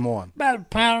caught him one. About a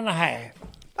pound and a half.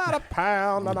 About a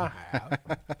pound and a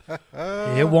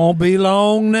half. It won't be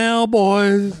long now,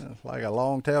 boys. It's like a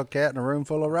long-tailed cat in a room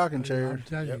full of rocking chairs. I'm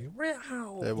telling you.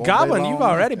 Wow. It won't be Goblin, long. you've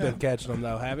already been catching them,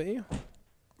 though, haven't you?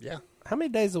 Yeah. How many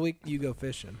days a week do you go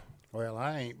fishing? Well,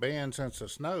 I ain't been since the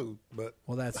snow, but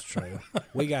Well, that's true.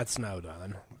 We got snow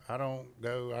done. I don't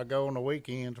go. I go on the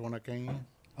weekends when I can.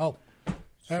 Oh,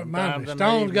 that reminds Sometimes me. in the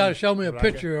Stone's got to evening, show me a like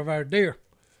picture of our deer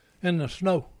in the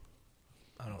snow.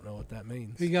 I don't know what that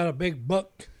means. He got a big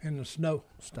buck in the snow.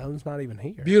 Stone's not even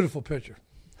here. Beautiful picture.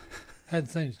 Hadn't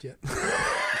seen it yet.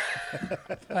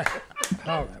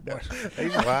 All right, boys.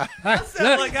 He's wild. Look,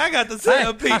 Like I got the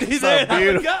COPD so there.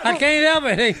 beautiful. I can't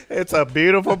help it. It's a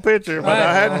beautiful picture, but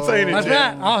I hadn't seen it That's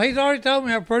yet. right. Oh, he's already told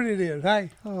me how pretty it is. Hey.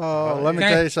 Oh, let me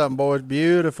Okay. tell you something, boys.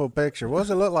 Beautiful picture. What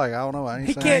does it look like? I don't know. I ain't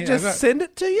He seen can't it. just right. send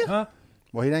it to you. Huh?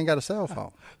 Well, he ain't got a cell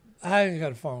phone. I ain't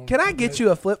got a phone. Can I get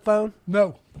you a flip phone,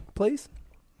 No. please?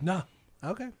 No.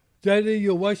 Okay. JD,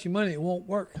 you'll waste your money. It won't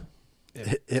work.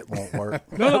 It won't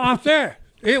work. No, I'm serious.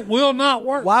 It will not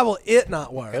work. Why will it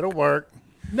not work? It'll work.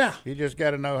 No. You just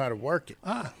got to know how to work it.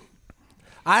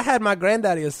 I had my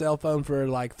granddaddy a cell phone for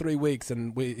like 3 weeks,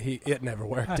 and it never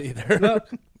worked either. Look,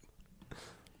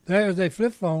 there's a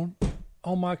flip phone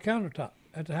on my countertop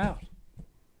at the house.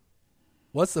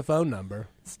 What's the phone number?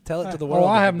 Tell it to the world. Oh,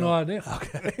 I if have you no don't. idea.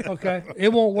 Okay. Okay. It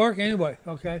won't work anyway.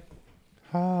 Okay.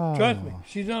 Trust me.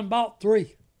 She done bought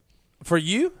 3. For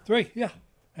you? 3, yeah.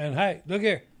 And hey, look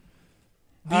here.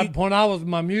 When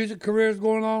my music career was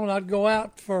going on, I'd go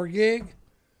out for a gig,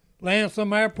 land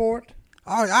some airport.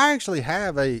 I actually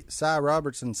have a Cy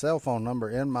Robertson cell phone number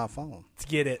in my phone. To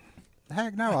get it.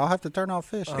 Heck no, I'll have to turn off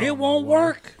fish. It won't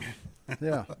work.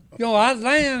 Yeah. I'd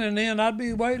land and then I'd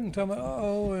be waiting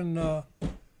until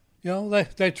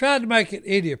they tried to make it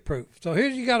idiot proof. So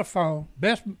here's you got a phone,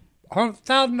 best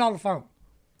 $1,000 phone,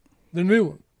 the new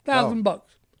one, $1,000.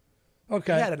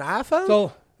 Okay. You had an iPhone?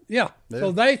 So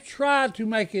so they tried to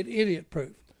make it idiot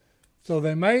proof. So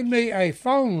they made me a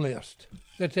phone list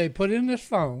that they put in this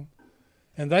phone,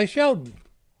 and they showed me.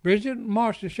 Bridget and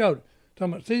Marcia showed it.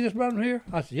 Talking about, see this button here?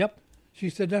 I said, yep. She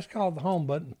said, that's called the home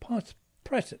button.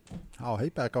 Press it. Oh, he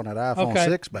back on that iPhone Okay.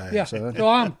 6 bag, Yeah. son.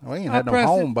 So we ain't I had no press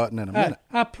home it. button in a Hey, minute.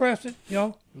 I press it,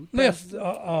 list,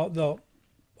 the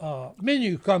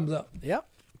menu comes up. Yep.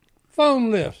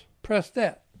 Phone list, press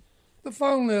that. The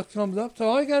phone list comes up, so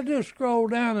all you got to do is scroll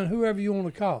down and whoever you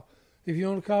want to call. If you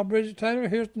want to call Bridget Taylor,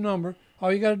 here's the number.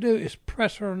 All you got to do is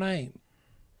press her name,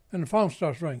 and the phone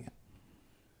starts ringing.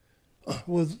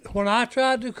 When I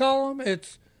tried to call them,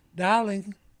 it's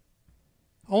dialing.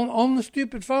 On the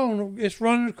stupid phone, it's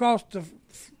running across the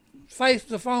face of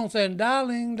the phone saying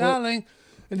dialing,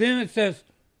 and then it says,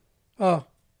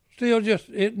 still just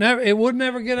it would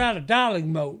never get out of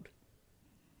dialing mode.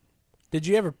 Did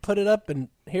you ever put it up and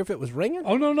hear if it was ringing?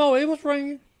 Oh no, it was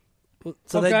ringing.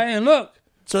 So Okay, they and look,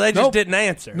 just Nope. didn't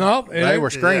answer. no, They were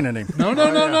screening him.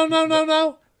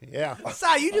 no. Yeah.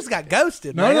 Si, you just got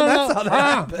ghosted, No, man. no, That's no. all that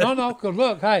happened. No, because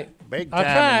look, hey, Big I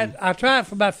time. tried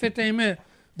for about 15 minutes.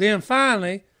 Then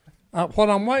finally, what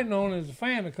I'm waiting on is a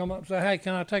fan to come up and say, hey,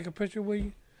 can I take a picture with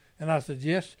you? And I said,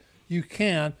 yes, you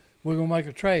can. We're going to make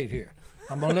a trade here.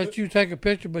 I'm going to let you take a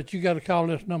picture, but you got to call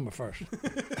this number first.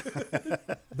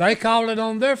 They called it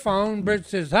on their phone. Bridget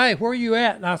says, hey, where you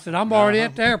at? And I said, I'm already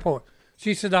at the airport.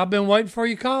 She said, I've been waiting for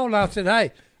your call. And I said,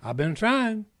 hey, I've been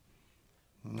trying.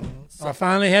 I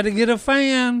finally had to get a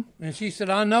fan. And she said,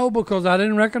 I know because I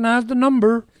didn't recognize the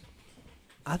number.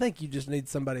 I think you just need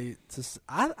somebody to.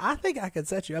 I think I could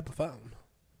set you up a phone.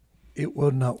 It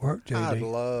would not work, I'd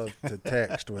JD. love to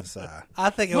text with Si. I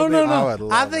think it No, would no, be. no. I would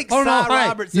love I think Oh, no, Si hey,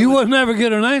 Robertson. you would, would never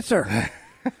get an answer.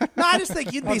 no, I just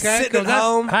think you'd be Okay, sitting 'cause at that's-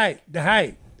 home. Hey,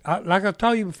 like I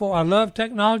told you before, I love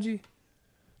technology.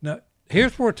 Now,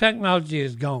 here's where technology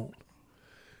is gone.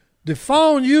 The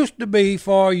phone used to be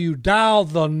for you dial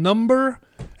the number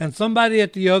and somebody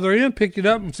at the other end picked it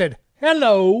up and said,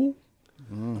 hello.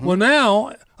 Mm-hmm. Well,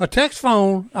 now, a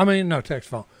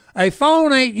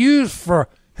phone ain't used for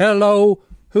hello,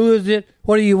 who is it,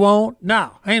 what do you want?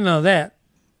 No, ain't none of that.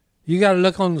 You got to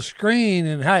look on the screen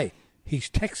and, hey, he's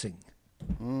texting.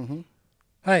 Mm-hmm.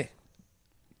 Hey,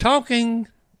 talking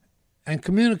and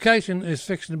communication is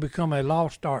fixing to become a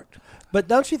lost art But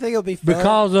don't you think it would be fun?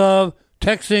 because of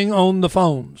texting on the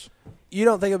phones. You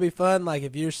don't think it would be fun, like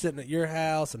if you're sitting at your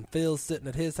house and Phil's sitting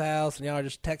at his house and y'all are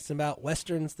just texting about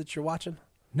westerns that you're watching?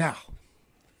 Now,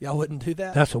 Y'all wouldn't do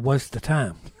that? that's a waste of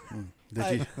time.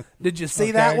 Did you see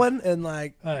Okay. that one? And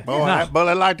like, Hey, Boy, no, that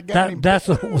bullet like the game. that's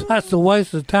a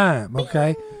waste of time,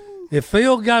 okay? If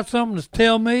Phil got something to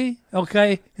tell me,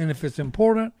 okay, and if it's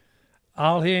important,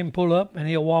 I'll hear him pull up and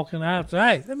he'll walk in the house and say,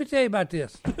 hey, let me tell you about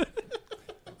this.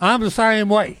 I'm the same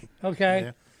way,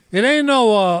 okay? Yeah. It ain't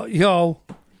no,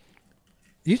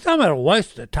 you talking about a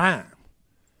waste of time.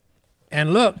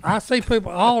 And look, I see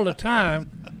people all the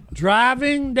time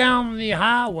driving down the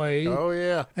highway Oh,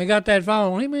 yeah. and got that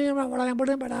phone. Oh,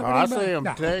 I see them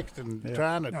texting,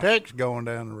 trying to text going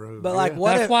down the road. but like, Yeah.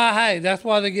 what if, That's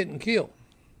why they're getting killed.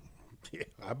 Yeah,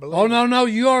 I believe Oh, it. no,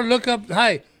 you ought to look up,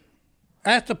 hey,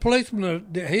 ask the policeman,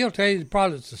 he'll tell you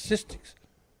probably the statistics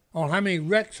on how many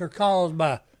wrecks are caused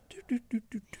by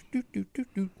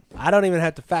I don't even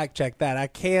have to fact check that. I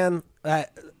can,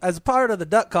 as a part of the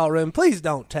duck call room, please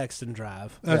don't text and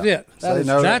drive. That's it. Say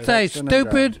no to That's a texting and driving.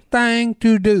 stupid thing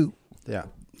to do. Yeah.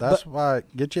 That's why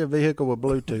get you a vehicle with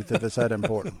Bluetooth if it's that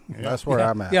important. That's where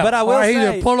I'm at. Yeah, But I will or say-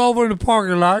 either pull over in the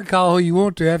parking lot and call who you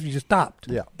want to after you stopped.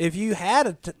 Yeah. If you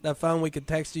had a phone we could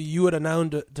text you would have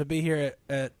known to be here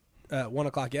at 1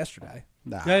 o'clock yesterday.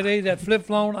 Nah. JD, that flip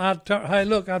phone, I'd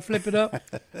flip it up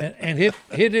and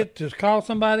hit it to call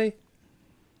somebody.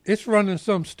 It's running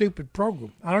some stupid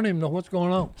program. I don't even know what's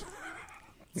going on.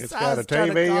 It's got a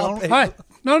TV on it. Hey,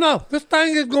 no, this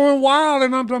thing is going wild,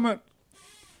 and I'm talking about.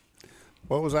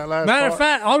 What was that last Matter of part?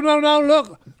 fact, oh no,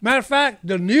 look. Matter of fact,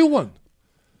 the new one.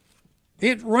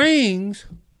 It rings.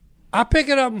 I pick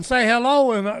it up and say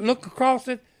hello, and I look across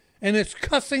it, and it's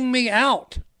cussing me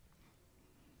out.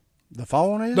 The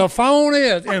phone is? The phone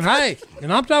is, and hey,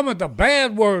 and I'm talking about the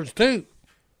bad words too.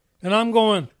 And I'm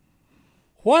going,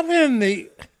 what in the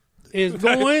is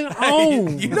going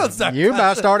on? You don't start. You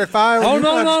about started fire. Oh, you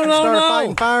no, about no, started no.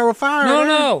 fighting fire with fire. No, there.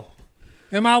 no.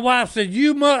 And my wife said,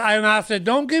 you must, and I said,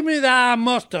 don't give me the I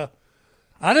musta.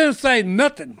 I didn't say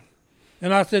nothing.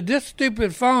 And I said, this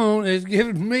stupid phone is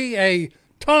giving me a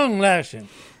tongue lashing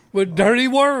with dirty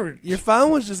words. Your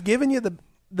phone was just giving you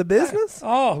the business?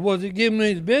 Oh, was it giving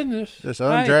me the business? Just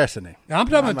Hey, undressing him. I'm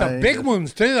talking about the big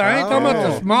ones, too. I ain't talking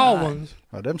about the small ones.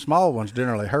 Well, them small ones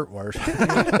generally hurt worse.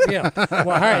 Yeah.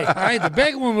 Well, hey, the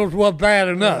big one was bad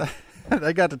enough.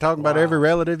 They got to talking about every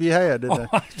relative you had, didn't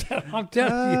they? I'm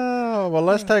telling you. Oh, well,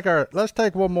 let's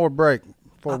take one more break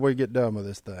before we get done with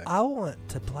this thing. I want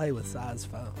to play with Si's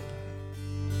phone.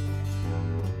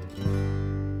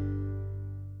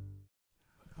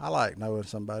 I like knowing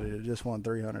somebody that just won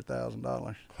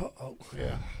 $300,000. Uh-oh.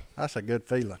 Yeah. That's a good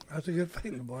feeling. That's a good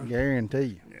feeling, boy. Guarantee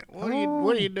you.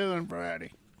 What are you doing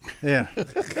Friday? Yeah.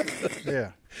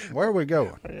 Yeah. Where are we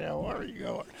going? Yeah, where are you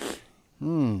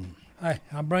going? Hey,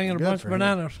 I'm bringing a Good bunch for of him.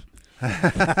 bananas.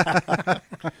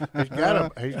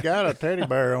 He's got a teddy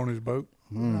bear on his boat.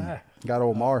 Got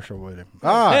old Marshall with him.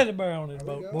 All right. Teddy bear on his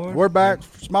boat, boy. We're back.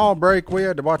 Small break. We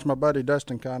had to watch my buddy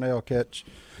Dustin Connell catch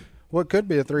what could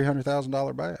be a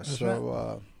 $300,000 bass.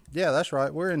 So, yeah, that's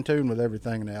right. We're in tune with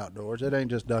everything in the outdoors. It ain't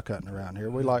just duck hunting around here.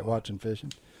 We like watching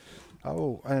fishing.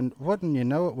 Oh, and wouldn't you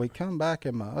know it, we come back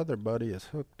and my other buddy is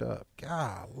hooked up.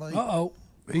 Golly. Uh-oh.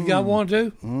 You got one,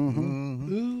 too?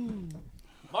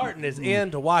 Martin is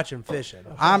into watching fishing.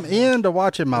 I'm into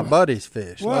watching my buddies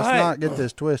fish. Well, Let's hey. not get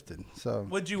this twisted. So,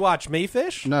 Would you watch me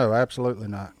fish? no, absolutely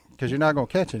not. Because you're not going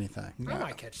to catch anything. I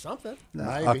might catch something.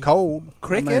 A Maybe. cold.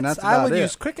 Crickets? I mean, that's I about would it.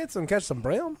 use crickets and catch some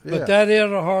brim. Yeah. But that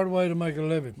is a hard way to make a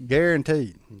living.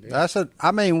 Guaranteed.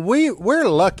 I mean, we're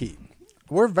lucky.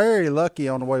 We're very lucky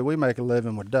on the way we make a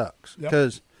living with ducks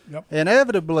because Yep.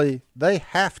 inevitably they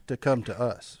have to come to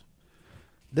us.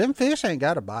 Them fish ain't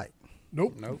got to bite.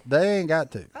 Nope. They ain't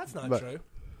got to. That's not But- true.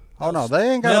 Oh no, they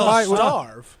ain't got to They'll bite.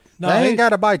 starve. No, They he- ain't got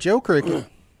to bite your cricket.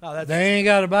 Oh, that's They ain't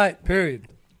got a bite, period.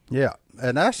 Yeah,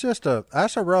 and that's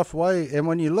a rough way. And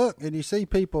when you look and you see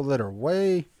people that are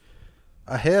way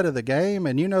ahead of the game,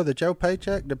 and you know that your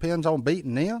paycheck depends on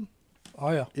beating them,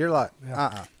 Oh, yeah. you're like,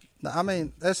 I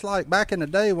mean, it's like back in the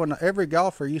day when every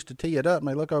golfer used to tee it up and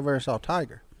they look over there and saw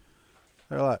Tiger.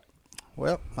 They're like,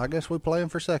 well, I guess we're playing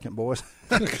for second, boys.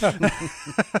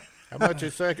 How much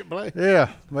is second place?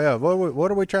 Yeah, well,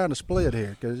 what are we trying to split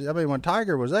here? Because, I mean, when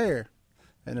Tiger was there,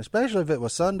 and especially if it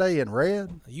was Sunday in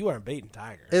red, you weren't beating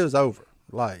Tiger. it was over.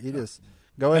 Like, you just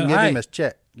go ahead and And give hey, him his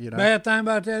check, you know. Bad thing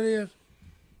about that is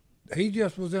he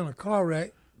just was in a car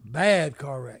wreck, bad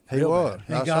car wreck. He was.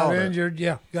 He I saw got that.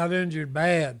 injured, got injured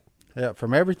bad. Yeah,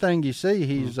 from everything you see,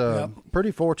 he's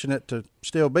pretty fortunate to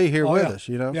still be here Oh, with yeah. us,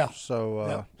 you know. Yeah.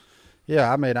 So,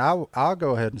 yeah, I mean, I'll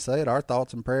go ahead and say it. Our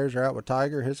thoughts and prayers are out with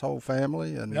Tiger, his whole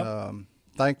family, and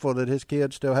thankful that his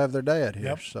kids still have their dad here.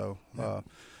 Yep. So,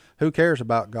 who cares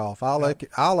about golf? I'll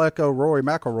echo Rory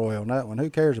McIlroy on that one. Who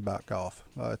cares about golf?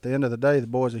 At the end of the day, the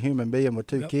boy's a human being with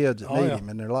two kids that Oh, need yeah. him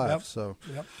in their life. Yep. So,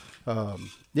 Yep.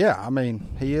 yeah, I mean,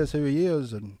 he is who he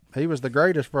is, and he was the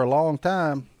greatest for a long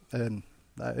time, and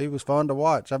he was fun to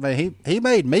watch. I mean, he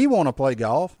made me want to play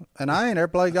golf, and I ain't ever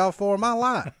played golf for in my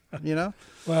life, you know?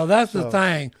 Well, that's the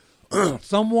thing.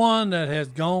 Someone that has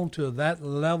gone to that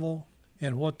level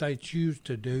in what they choose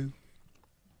to do,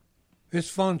 it's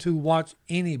fun to watch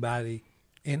anybody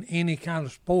in any kind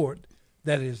of sport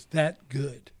that is that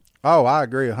good. Oh, I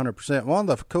agree 100%. One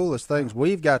of the coolest things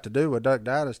we've got to do with Duck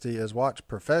Dynasty is watch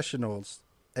professionals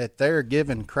at their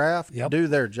given craft do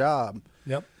their job.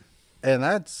 Yep. And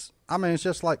that's, I mean, it's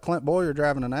just like Clint Boyer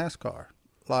driving a NASCAR.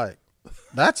 Like,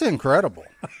 that's incredible.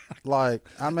 Like,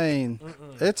 I mean,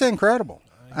 it's incredible.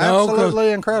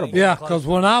 Absolutely incredible. Yeah, because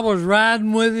when I was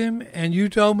riding with him and you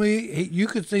told me you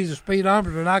could see the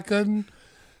speedometer and I couldn't,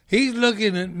 he's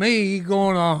looking at me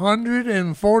going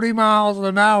 140 miles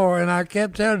an hour, and I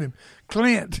kept telling him,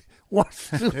 Clint, watch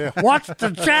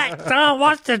the track, Tom,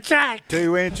 watch the track.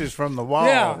 2 inches from the wall.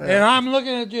 Yeah, and I'm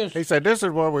looking at just. He said, this is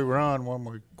where we run when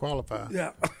we qualify.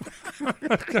 Yeah.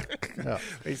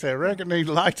 He said, reckon these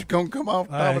lights are going to come off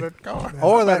the top of the car.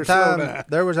 Or I that better slow time, down.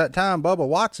 there was that time Bubba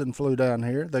Watson flew down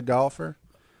here, the golfer,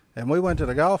 and we went to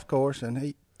the golf course,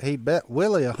 and he bet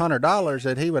Willie $100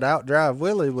 that he would outdrive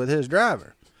Willie with his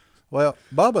driver. Well,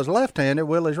 Bubba's left-handed,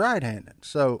 Willie's right-handed.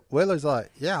 So Willie's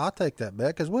like, yeah, I'll take that bet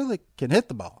because Willie can hit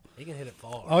the ball. He can hit it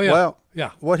far. Oh, yeah. Well,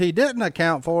 yeah. What he didn't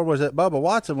account for was that Bubba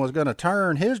Watson was going to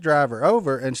turn his driver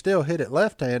over and still hit it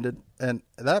left-handed, and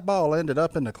that ball ended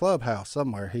up in the clubhouse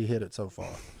somewhere. He hit it so far.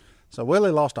 So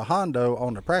Willie lost a Hondo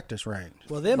on the practice range.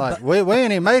 Well, then we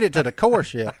ain't even made it to the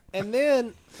course yet. And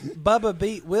then Bubba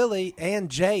beat Willie and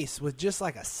Jace with just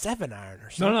like a 7-iron or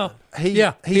something. No. He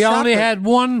He shot only the- had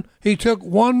one. He took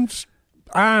one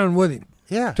iron with him.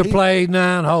 Yeah, To play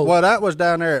 9 holes. Well, that was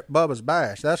down there at Bubba's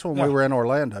Bash. That's when we were in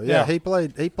Orlando. Yeah, Yeah.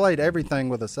 he played everything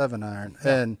with a 7-iron,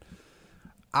 and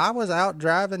I was out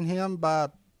driving him by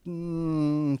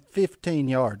 15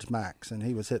 yards max, and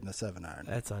he was hitting the 7-iron.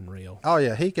 That's unreal. Oh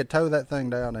yeah, he could tow that thing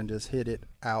down and just hit it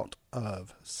out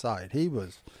of sight. He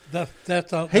was.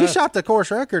 He shot the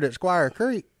course record at Squire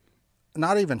Creek,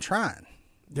 not even trying.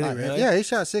 Did he really? Yeah, he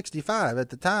shot 65. At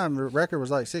the time, the record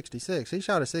was like 66. He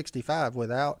shot a 65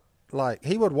 without,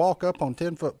 he would walk up on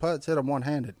 10-foot putts, hit them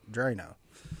one-handed, Drano.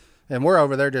 And we're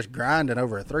over there just grinding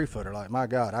over a 3-footer. Like, my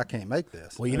God, I can't make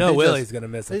this. Well, you And know he Willie's just- going to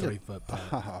miss a he just- 3-foot putt.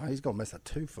 Oh, he's going to miss a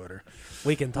 2-footer.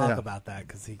 We can talk Yeah. about that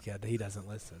because he doesn't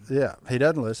listen. Yeah, he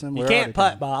doesn't listen. You We're can't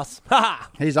already putt, boss. Ha!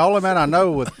 He's the only man I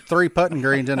know with 3 putting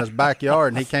greens in his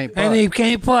backyard, and he can't putt. And he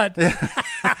can't putt.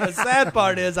 The sad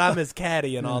part is I'm his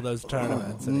caddy in all those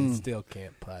tournaments, and he still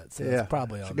can't putt. So it's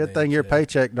probably it's on a good me, thing your too.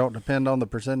 paycheck don't depend on the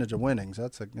percentage of winnings.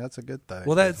 That's a good thing.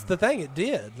 Well, that's the thing. It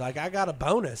did. Like I got a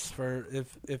bonus for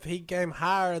if he came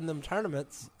higher in them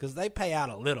tournaments because they pay out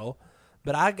a little,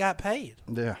 but I got paid.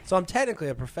 Yeah, So I'm technically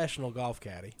a professional golf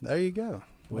caddy, there you go.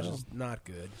 which is not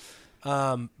good.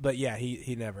 But yeah,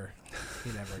 he never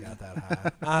got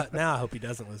that high. Now I hope he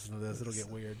doesn't listen to this. It'll get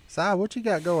weird. Si, what you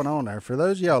got going on there? For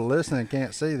those of y'all listening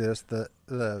can't see this,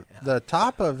 the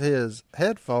top of his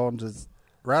headphones is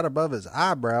right above his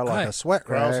eyebrow like Hey. a sweat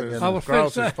Across rag. his, I was across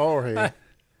fixing- his forehead.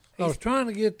 I was trying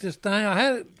to get this thing. I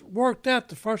had it worked out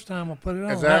the first time I put it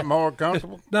on. Is that more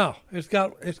comfortable? No, it's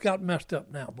got messed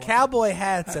up now, boy. Cowboy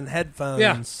hats and headphones.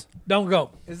 Yeah, don't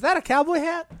go. Is that a cowboy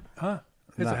hat? Huh?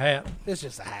 It's a hat. It's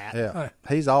just a hat. Yeah,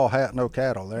 he's all hat, no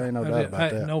cattle. There ain't no doubt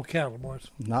about Hey, that. no cattle, boys.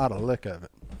 Not a lick of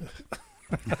it.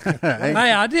 Hey,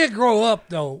 I did grow up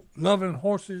though loving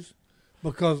horses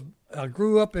because I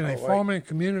grew up in a farming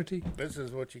community. This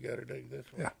is what you got to do. This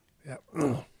way. Yeah,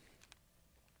 yeah.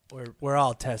 We're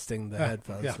all testing the Yeah,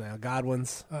 headphones yeah. now.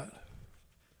 Godwin's.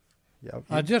 Yep.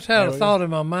 I just had a thought in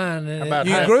my mind, and about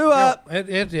You that? grew up. It.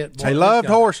 boy. He loved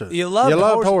horses. You loved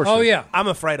horses. Oh yeah, I'm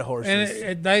afraid of horses.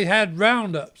 and they had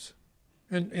roundups,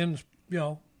 and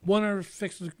winter's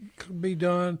fixing to be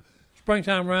done,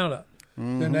 springtime roundup.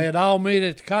 Then they'd all meet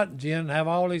at the cotton gin and have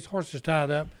all these horses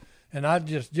tied up, and I'd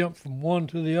just jump from one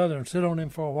to the other and sit on them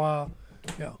for a while.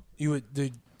 Yeah, you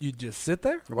just sit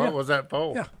there? What was that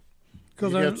for? yeah, You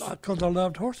because I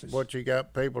loved horses. What, you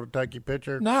got people to take your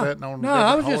picture No, sitting on no, different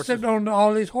I was horses? just sitting on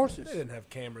all these horses. They didn't have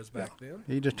cameras back then.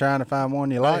 You just trying to find one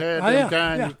you They like? had Oh, them yeah,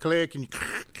 kind yeah. you click and you,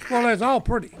 Well, it's all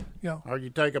pretty. or you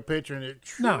take a picture and it,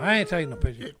 No, I ain't taking no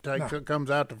picture. it comes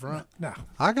out the front. No.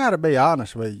 I got to be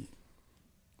honest with you.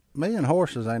 Me and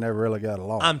horses ain't ever really got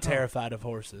along. I'm terrified of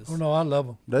horses. Oh no, I love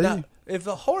them. Do Now, you? if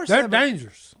the horse They're ever-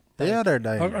 dangerous. Yeah, they're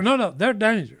dangerous. No, they're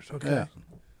dangerous. Okay. Yeah.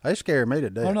 They scare me to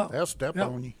death. Oh no. They'll step Yeah.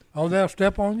 on you. Oh, they'll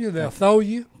step on you. They'll throw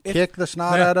you. Kick the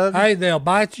snot out of you. Hey, they'll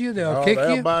bite you. They'll kick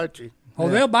they'll you. bite you. Oh,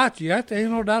 they'll bite you. That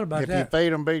ain't no doubt about If you that.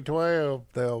 feed them B12,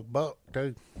 they'll buck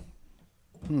too.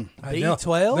 Hey, they'll-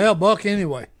 B12? They'll buck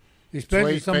anyway.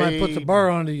 Especially if Sweet somebody puts a feed. burr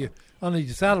under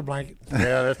your saddle blanket,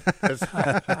 Yeah, that's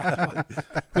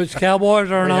which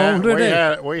cowboys are known to do.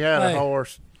 we had Hey. a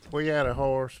horse. We had a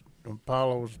horse. When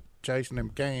Paulo was chasing them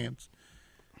cans,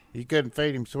 you couldn't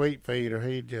feed him sweet feed, or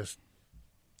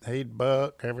he'd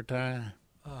buck every time.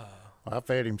 I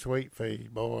fed him sweet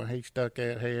feed, boy. He stuck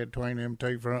that head between them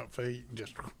 2 front feet and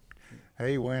just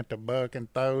he went to buck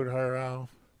and throwed her off.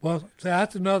 Well, see,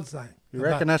 that's another thing. You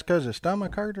reckon that's because his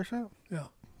stomach hurt or something? Yeah.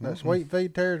 That sweet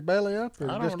feed tear his belly up, or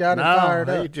I just don't got him know. fired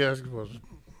He up? just was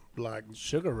like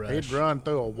Sugar rush. he'd run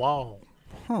through a wall.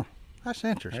 That's He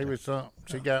interesting. was something.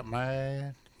 She got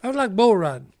mad. That was like bull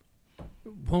riding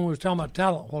when we was talking about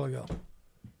talent a while ago.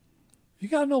 You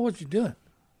got to know what you're doing.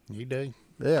 You do.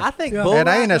 Yeah. I think Yeah. bull It ain't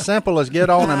riding, as simple as get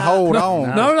on and hold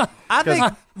on. No. I think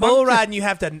bull riding, you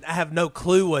have to have no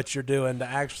clue what you're doing to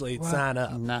actually sign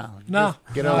up. No. No.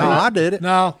 Just get No. over No, it. I did it.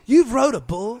 No. You've rode a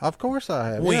bull. Of course I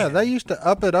have. When? Yeah, they used to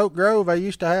up at Oak Grove. They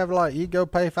used to have like you go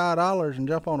pay $5 and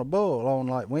jump on a bull on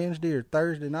like Wednesday or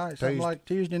Thursday night, something Tuesday. like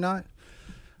Tuesday night.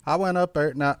 I went up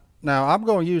there. Now I'm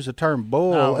going to use the term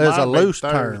bull No, as a mine been loose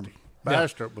term Thursday.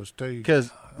 Bastrop was Tuesday.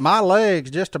 because my legs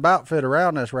just about fit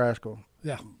around this rascal.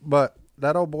 Yeah. But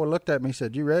that old boy looked at me and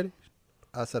said, "You ready?"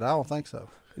 I said, "I don't think so."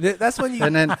 That's when you.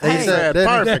 And then he Hey, said,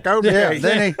 perfect, okay. Yeah,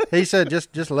 then he said,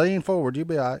 just lean forward. You'll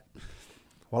be all right.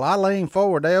 Well, I leaned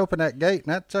forward. They opened that gate,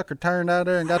 and that sucker turned out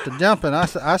there and got to jumping. I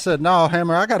said, no,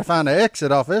 Hammer, I got to find an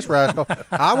exit off this rascal.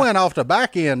 I went off the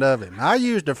back end of him. I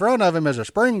used the front of him as a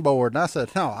springboard, and I said,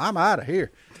 no, I'm out of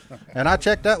here. And I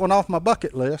checked that one off my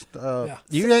bucket list.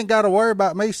 You ain't got to worry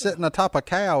about me sitting atop a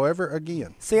cow ever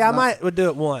again. See, I would do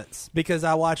it once because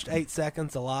I watched 8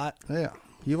 Seconds a lot. Yeah.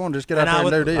 You want to just get And out there I and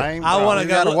would- do this. Lame I want to You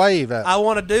go. got to look, wave at I it.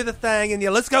 want to do the thing and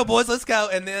let's go, boys, let's go,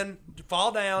 and then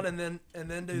fall down and then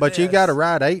do. But you this. got to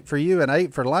ride 8 for you and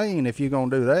 8 for Lane if you're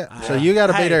going to do that. So you got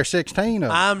to be Hey, there 16 of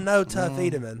them. I'm no tough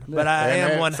Edelman, but I And am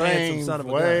that one handsome seems son of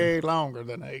a way gun. longer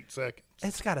than 8 seconds.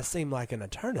 It's got to seem like an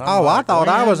eternity. Oh, I like, thought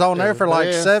I man, was on there for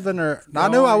like yeah. 7 or. I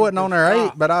knew I Going wasn't on to there 8,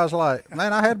 stop. but I was like,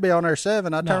 man, I had to be on there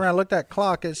 7. I turned around and looked at the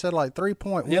clock. It said like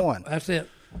 3.1. Yep, that's it.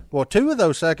 Well, 2 of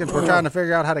those seconds we're trying to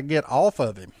figure out how to get off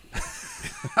of him.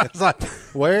 It's like,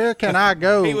 where can I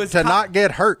go He was to not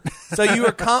get hurt? So you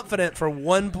were confident for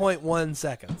 1.1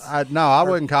 seconds. No, I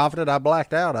wasn't confident. I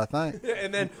blacked out, I think.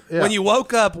 And then Yeah. when you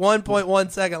woke up 1.1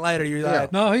 second later, you're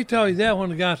like, No, he told you that when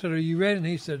the guy said, "Are you ready?" And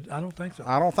he said, "I don't think so.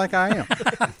 I don't think I am.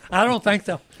 I don't think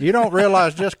so." You don't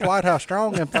realize just quite how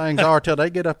strong them things are till they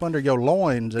get up under your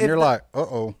loins, and If you're the- like,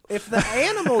 uh-oh. if the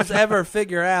animals ever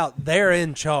figure out they're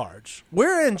in charge,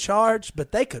 we're in charge,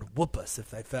 but they could whoop us if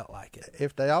they felt like it.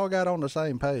 If they all got on the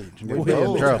same page, we'd We be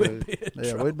in would. trouble.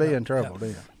 We'd We'd be in trouble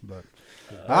then. But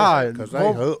all right, Because they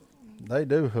well, hook. they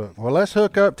do hook. Well, let's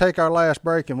hook up, take our last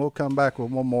break, and we'll come back with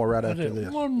one more right after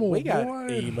this. One more. We got boy.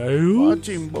 email. Watch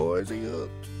him, boys. He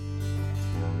hooked.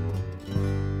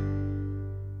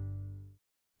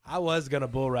 I was gonna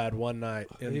bull ride one night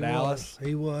in He Dallas. was.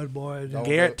 He was, boy.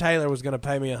 Garrett Taylor was gonna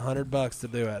pay me $100 to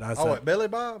do it. I said, Oh, at Billy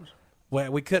Bob's?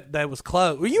 well, we could. That was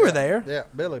close. Well, you were there. Yeah,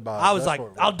 Billy Bob's. I was That's like,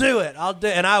 where it I'll do it. I'll do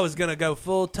it. And I was going to go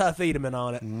full Tough Edelman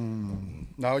on it.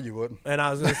 No, you wouldn't. And I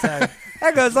was going to say,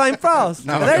 there goes Lane Frost.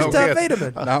 No, There's no, Tough yeah.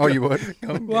 Edelman. No, you wouldn't.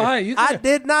 Well, hey, you I can,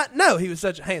 did not know he was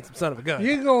such a handsome son of a gun.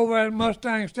 you can go over at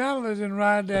Mustang Saddlers and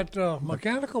ride that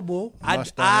mechanical bull.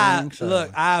 Mustang, so-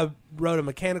 Look, I rode a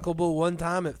mechanical bull one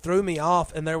time. It threw me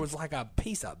off, and there was like a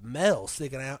piece of metal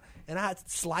sticking out, and I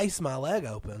sliced my leg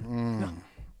open.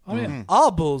 Oh yeah.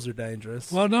 All bulls are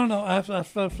dangerous. Well, no, that's what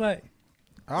I say.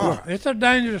 All right. It's a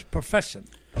dangerous profession.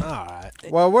 All right.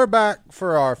 Well, we're back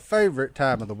for our favorite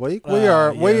time of the week. We yes,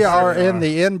 are we in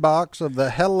the inbox of the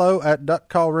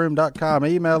hello@duckcallroom.com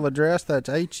email address. That's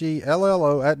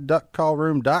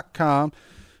HELLO@duckcallroom.com.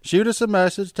 Shoot us a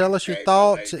message. Tell us your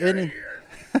thoughts.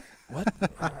 What?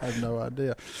 I have no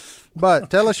idea. But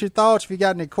tell us your thoughts. If you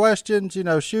got any questions,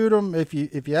 shoot them. If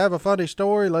you have a funny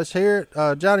story, let's hear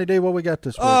it. Johnny D, what we got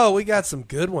this week? Oh, we got some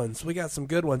good ones.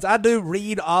 I do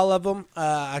read all of them.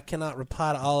 I cannot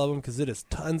reply to all of them because it is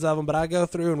tons of them, but I go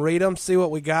through and read them, see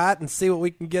what we got, and see what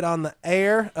we can get on the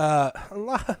air.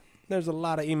 There's a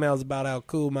lot of emails about how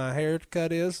cool my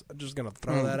haircut is. I'm just going to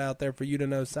throw that out there for you to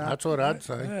know, Si. That's what I'd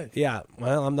say. Hey, Yeah,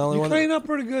 well, I'm the only you one. clean up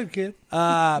pretty good, kid.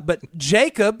 But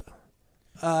Jacob,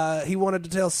 he wanted to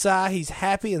tell Si he's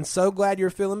happy and so glad you're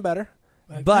feeling better.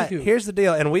 Thank But you. here's the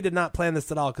deal, and we did not plan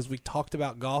this at all because we talked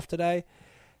about golf today.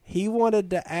 He wanted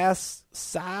to ask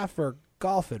Si for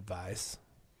golf advice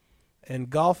and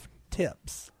golf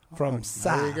tips from Si.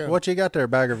 There you go. What you got there,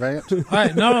 Bagger Vance?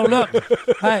 Hey, no, look.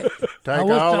 Hey, Take all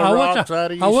the rocks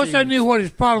out of your I wish I shoes. knew what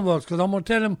his problem was because I'm going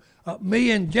to tell him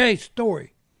me and Jace's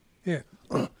story. Here.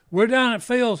 We're down at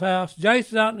Phil's house. Jace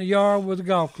is out in the yard with a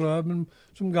golf club and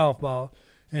some golf balls,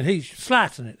 and he's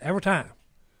slicing it every time.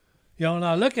 And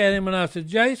I look at him and I said,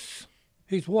 Jace,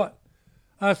 he's what?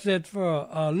 I said, for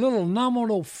a little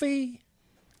nominal fee,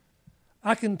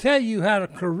 I can tell you how to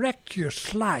correct your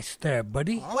slice there,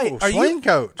 buddy. Wait, swing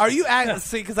coach. Are you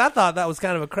see? Because I thought that was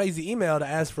kind of a crazy email to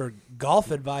ask for golf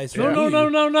advice. No,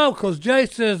 from you. no. Because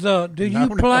Jace says, "Do you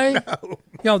play?"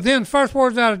 Then first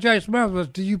words out of Jace's mouth was,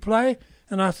 "Do you play?"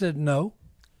 And I said, "No."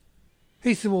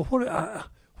 He said, "Well, what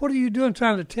are you doing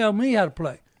trying to tell me how to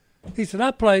play?" He said,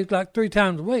 "I play like 3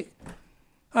 times a week."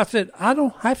 I said, "I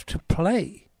don't have to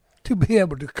play to be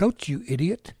able to coach you,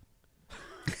 idiot.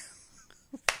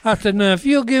 I said, now, if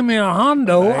you'll give me a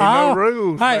Hondo, Ain't no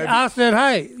rules, hey, baby. I said,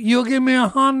 hey, you'll give me a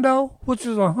Hondo, which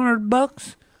is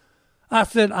 $100. I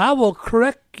said, I will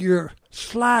correct your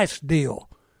slice deal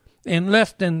in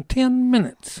less than 10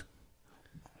 minutes.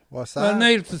 What's Well, that?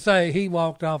 needless to say, he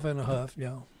walked off in a huff,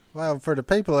 y'all. Well, for the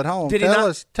people at home, Did he tell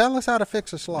not- us how to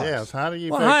fix a slice. Yes, how do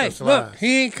you Well, fix hey, a slice? look,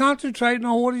 he ain't concentrating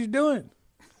on what he's doing.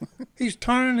 He's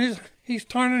turning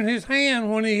his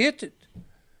hand when he hits it.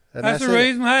 And That's the it.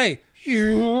 reason. Hey,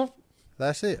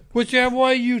 That's it. whichever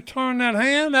way you turn that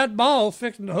hand, that ball's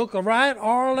fixing to hook a right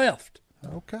or a left.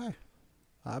 Okay.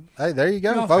 Hey, there you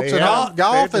go, Golf. folks. at Yeah. home.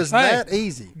 Golf is Hey. that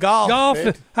easy. Golf.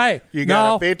 Hey, You got a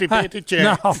no, 50-50 hey,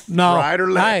 chance, No, right or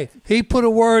left. Hey, he put a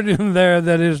word in there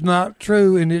that is not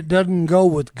true, and it doesn't go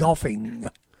with golfing.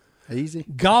 Easy.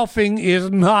 Golfing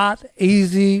is not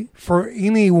easy for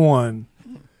anyone.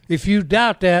 If you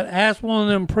doubt that, ask one of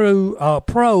them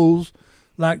pros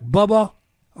like Bubba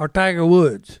or Tiger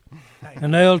Woods,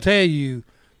 and they'll tell you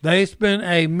they spend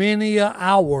many an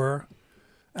hour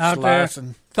out Slicing.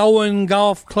 there throwing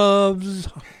golf clubs,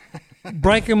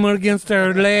 breaking them against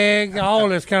their leg, all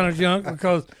this kind of junk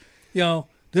because,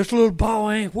 this little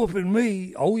ball ain't whooping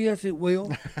me. Oh, yes, it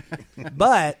will.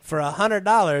 But for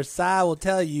 $100, Si will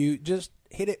tell you just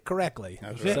hit it correctly.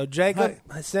 So Jacob,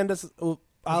 send us.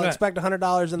 I'll right. expect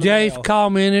 $100 in the Jace, mail. call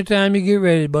me anytime you get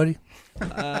ready, buddy.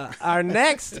 Our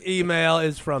next email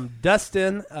is from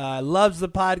Dustin. Loves the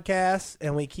podcast,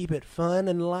 and we keep it fun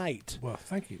and light. Well,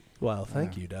 thank you. Well,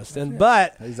 thank you, Dustin.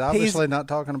 But He's obviously not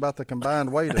talking about the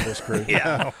combined weight of this crew.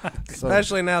 yeah, So,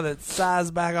 especially now that Si's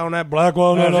back on that black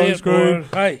walnut ice cream.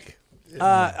 Hey,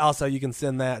 Also, you can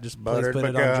send that. Just please Buttered put it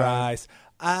on pecan. dry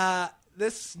ice.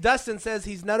 This Dustin says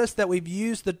he's noticed that we've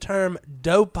used the term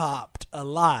dope-popped a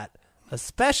lot,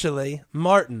 especially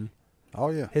Martin. oh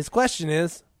yeah, His question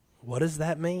is, what does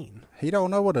that mean? he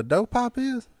don't know what a dope pop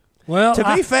is. well,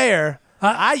 To be fair,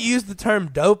 I use the term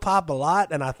dope pop a lot,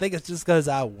 and I think it's just because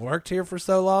I worked here for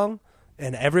so long,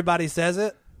 and everybody says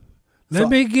it. let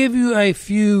me give you a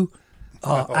few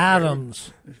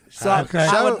items. So Okay.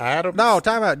 I would Adams. No,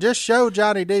 time out. Just show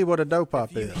Johnny D what a dope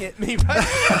pop is. hit me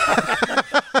right.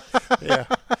 Yeah.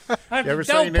 That's ever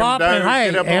dope seen them pop, dudes and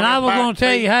hey, get up and on I their was back going to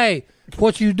tell feet? you, hey,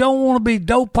 what you don't want to be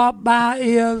dope popped by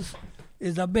is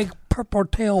a big purple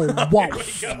tail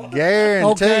wasp, Guarantee.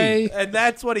 okay, And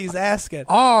that's what he's asking.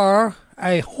 or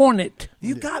a hornet.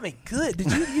 You got me good.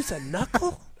 Did you use a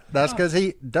knuckle? That's because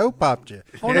he dope popped you.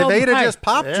 Oh, if no, he'd have hey, just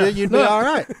popped yeah. you, you'd be Look. all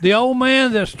right. The old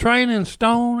man that's training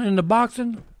Stone in the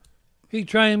boxing, he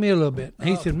trained me a little bit.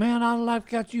 He said, "Man, I like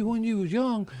got you when you was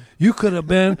young. You could have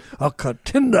been a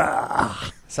contender."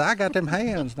 So I got them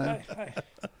hands now.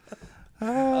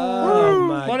 Oh,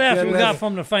 my What else we goodness. got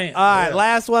from the fans? All right,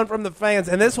 last one from the fans,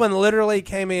 and this one literally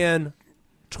came in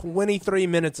 23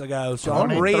 minutes ago, so I'm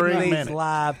 23 reading these minutes.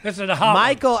 live. This is a hot one.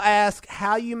 Michael asked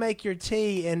how you make your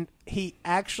tea, and he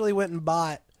actually went and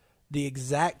bought the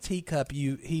exact teacup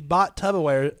he bought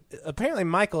Tupperware. Apparently,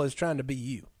 Michael is trying to be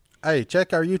you. Hey,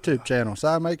 check our YouTube channel,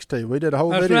 Si Makes Tea. We did a whole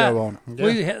That's video right. on it.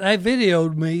 They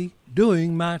videoed me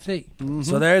doing my tea.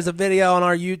 So there's a video on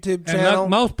our YouTube And channel. look,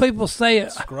 most people say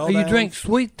it. Scroll You down. drink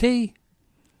sweet tea.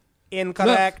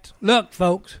 Incorrect. Look,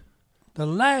 folks. The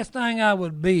last thing I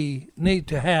would need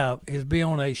to have is be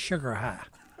on a sugar high.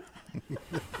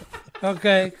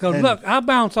 Okay, because look, I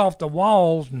bounce off the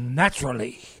walls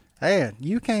naturally. And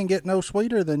you can't get no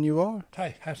sweeter than you are.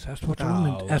 Hey, that's what the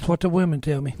women. That's what the women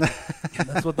tell me.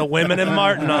 That's what the women in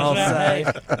Martin all say.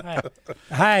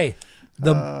 Hey,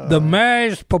 the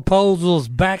marriage proposals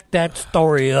back that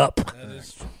story up.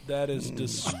 That is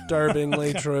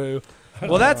disturbingly true.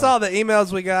 Well, that's all the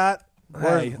emails we got.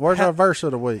 Hey, Where's our verse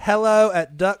of the week? hello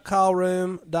at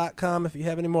duckcallroom.com if you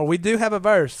have any more. We do have a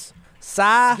verse. Si,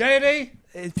 JD,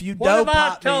 if you what don't have I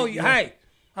pop told me, you? Hey,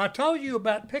 I told you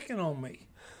about picking on me.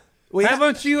 we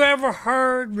Haven't you ever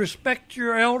heard respect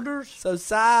your elders? So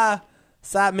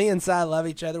me and Si love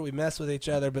each other. We mess with each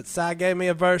other. But Si gave me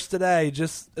a verse today,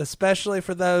 just especially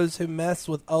for those who mess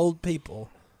with old people.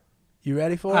 You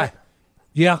ready for it? Hey,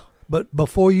 yeah, but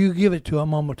before you give it to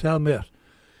them, I'm gonna tell them this: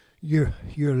 you're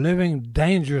living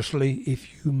dangerously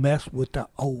if you mess with the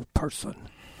old person.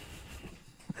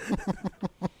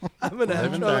 I'm gonna have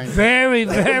Living trouble. dangerous. Very,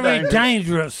 very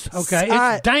dangerous. Okay,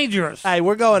 Alright. it's dangerous. Hey,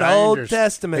 we're going Old Dangerous.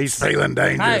 Testament. He's feeling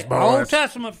dangerous, Hey, boys. Old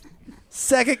Testament.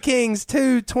 2 Kings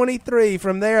 2:23.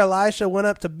 From there, Elisha went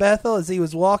up to Bethel. As he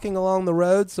was walking along the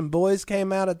road, some boys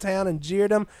came out of town and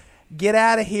jeered him. "Get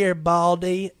out of here,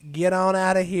 Baldy. Get on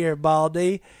out of here,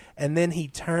 Baldy." And then he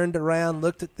turned around,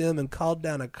 looked at them, and called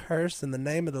down a curse in the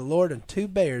name of the Lord. And 2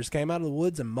 bears came out of the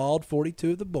woods and mauled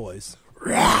 42 of the boys.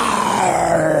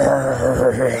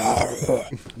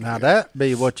 Now that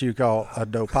be what you call a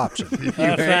dope option.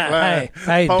 That's right.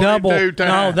 Hey, double.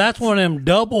 No, that's one of them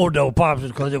double dope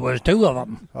options because it was two of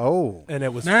them. Oh, And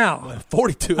it was Now,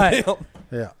 42 Hey. of them.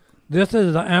 yeah. this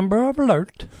is the Amber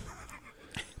Alert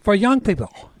for young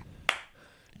people.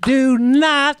 Do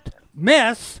not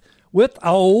mess with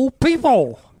old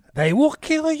people. They will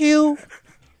kill you.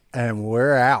 And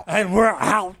we're out. And we're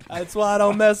out. That's why I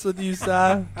don't mess with you, Si.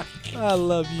 I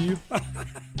love you.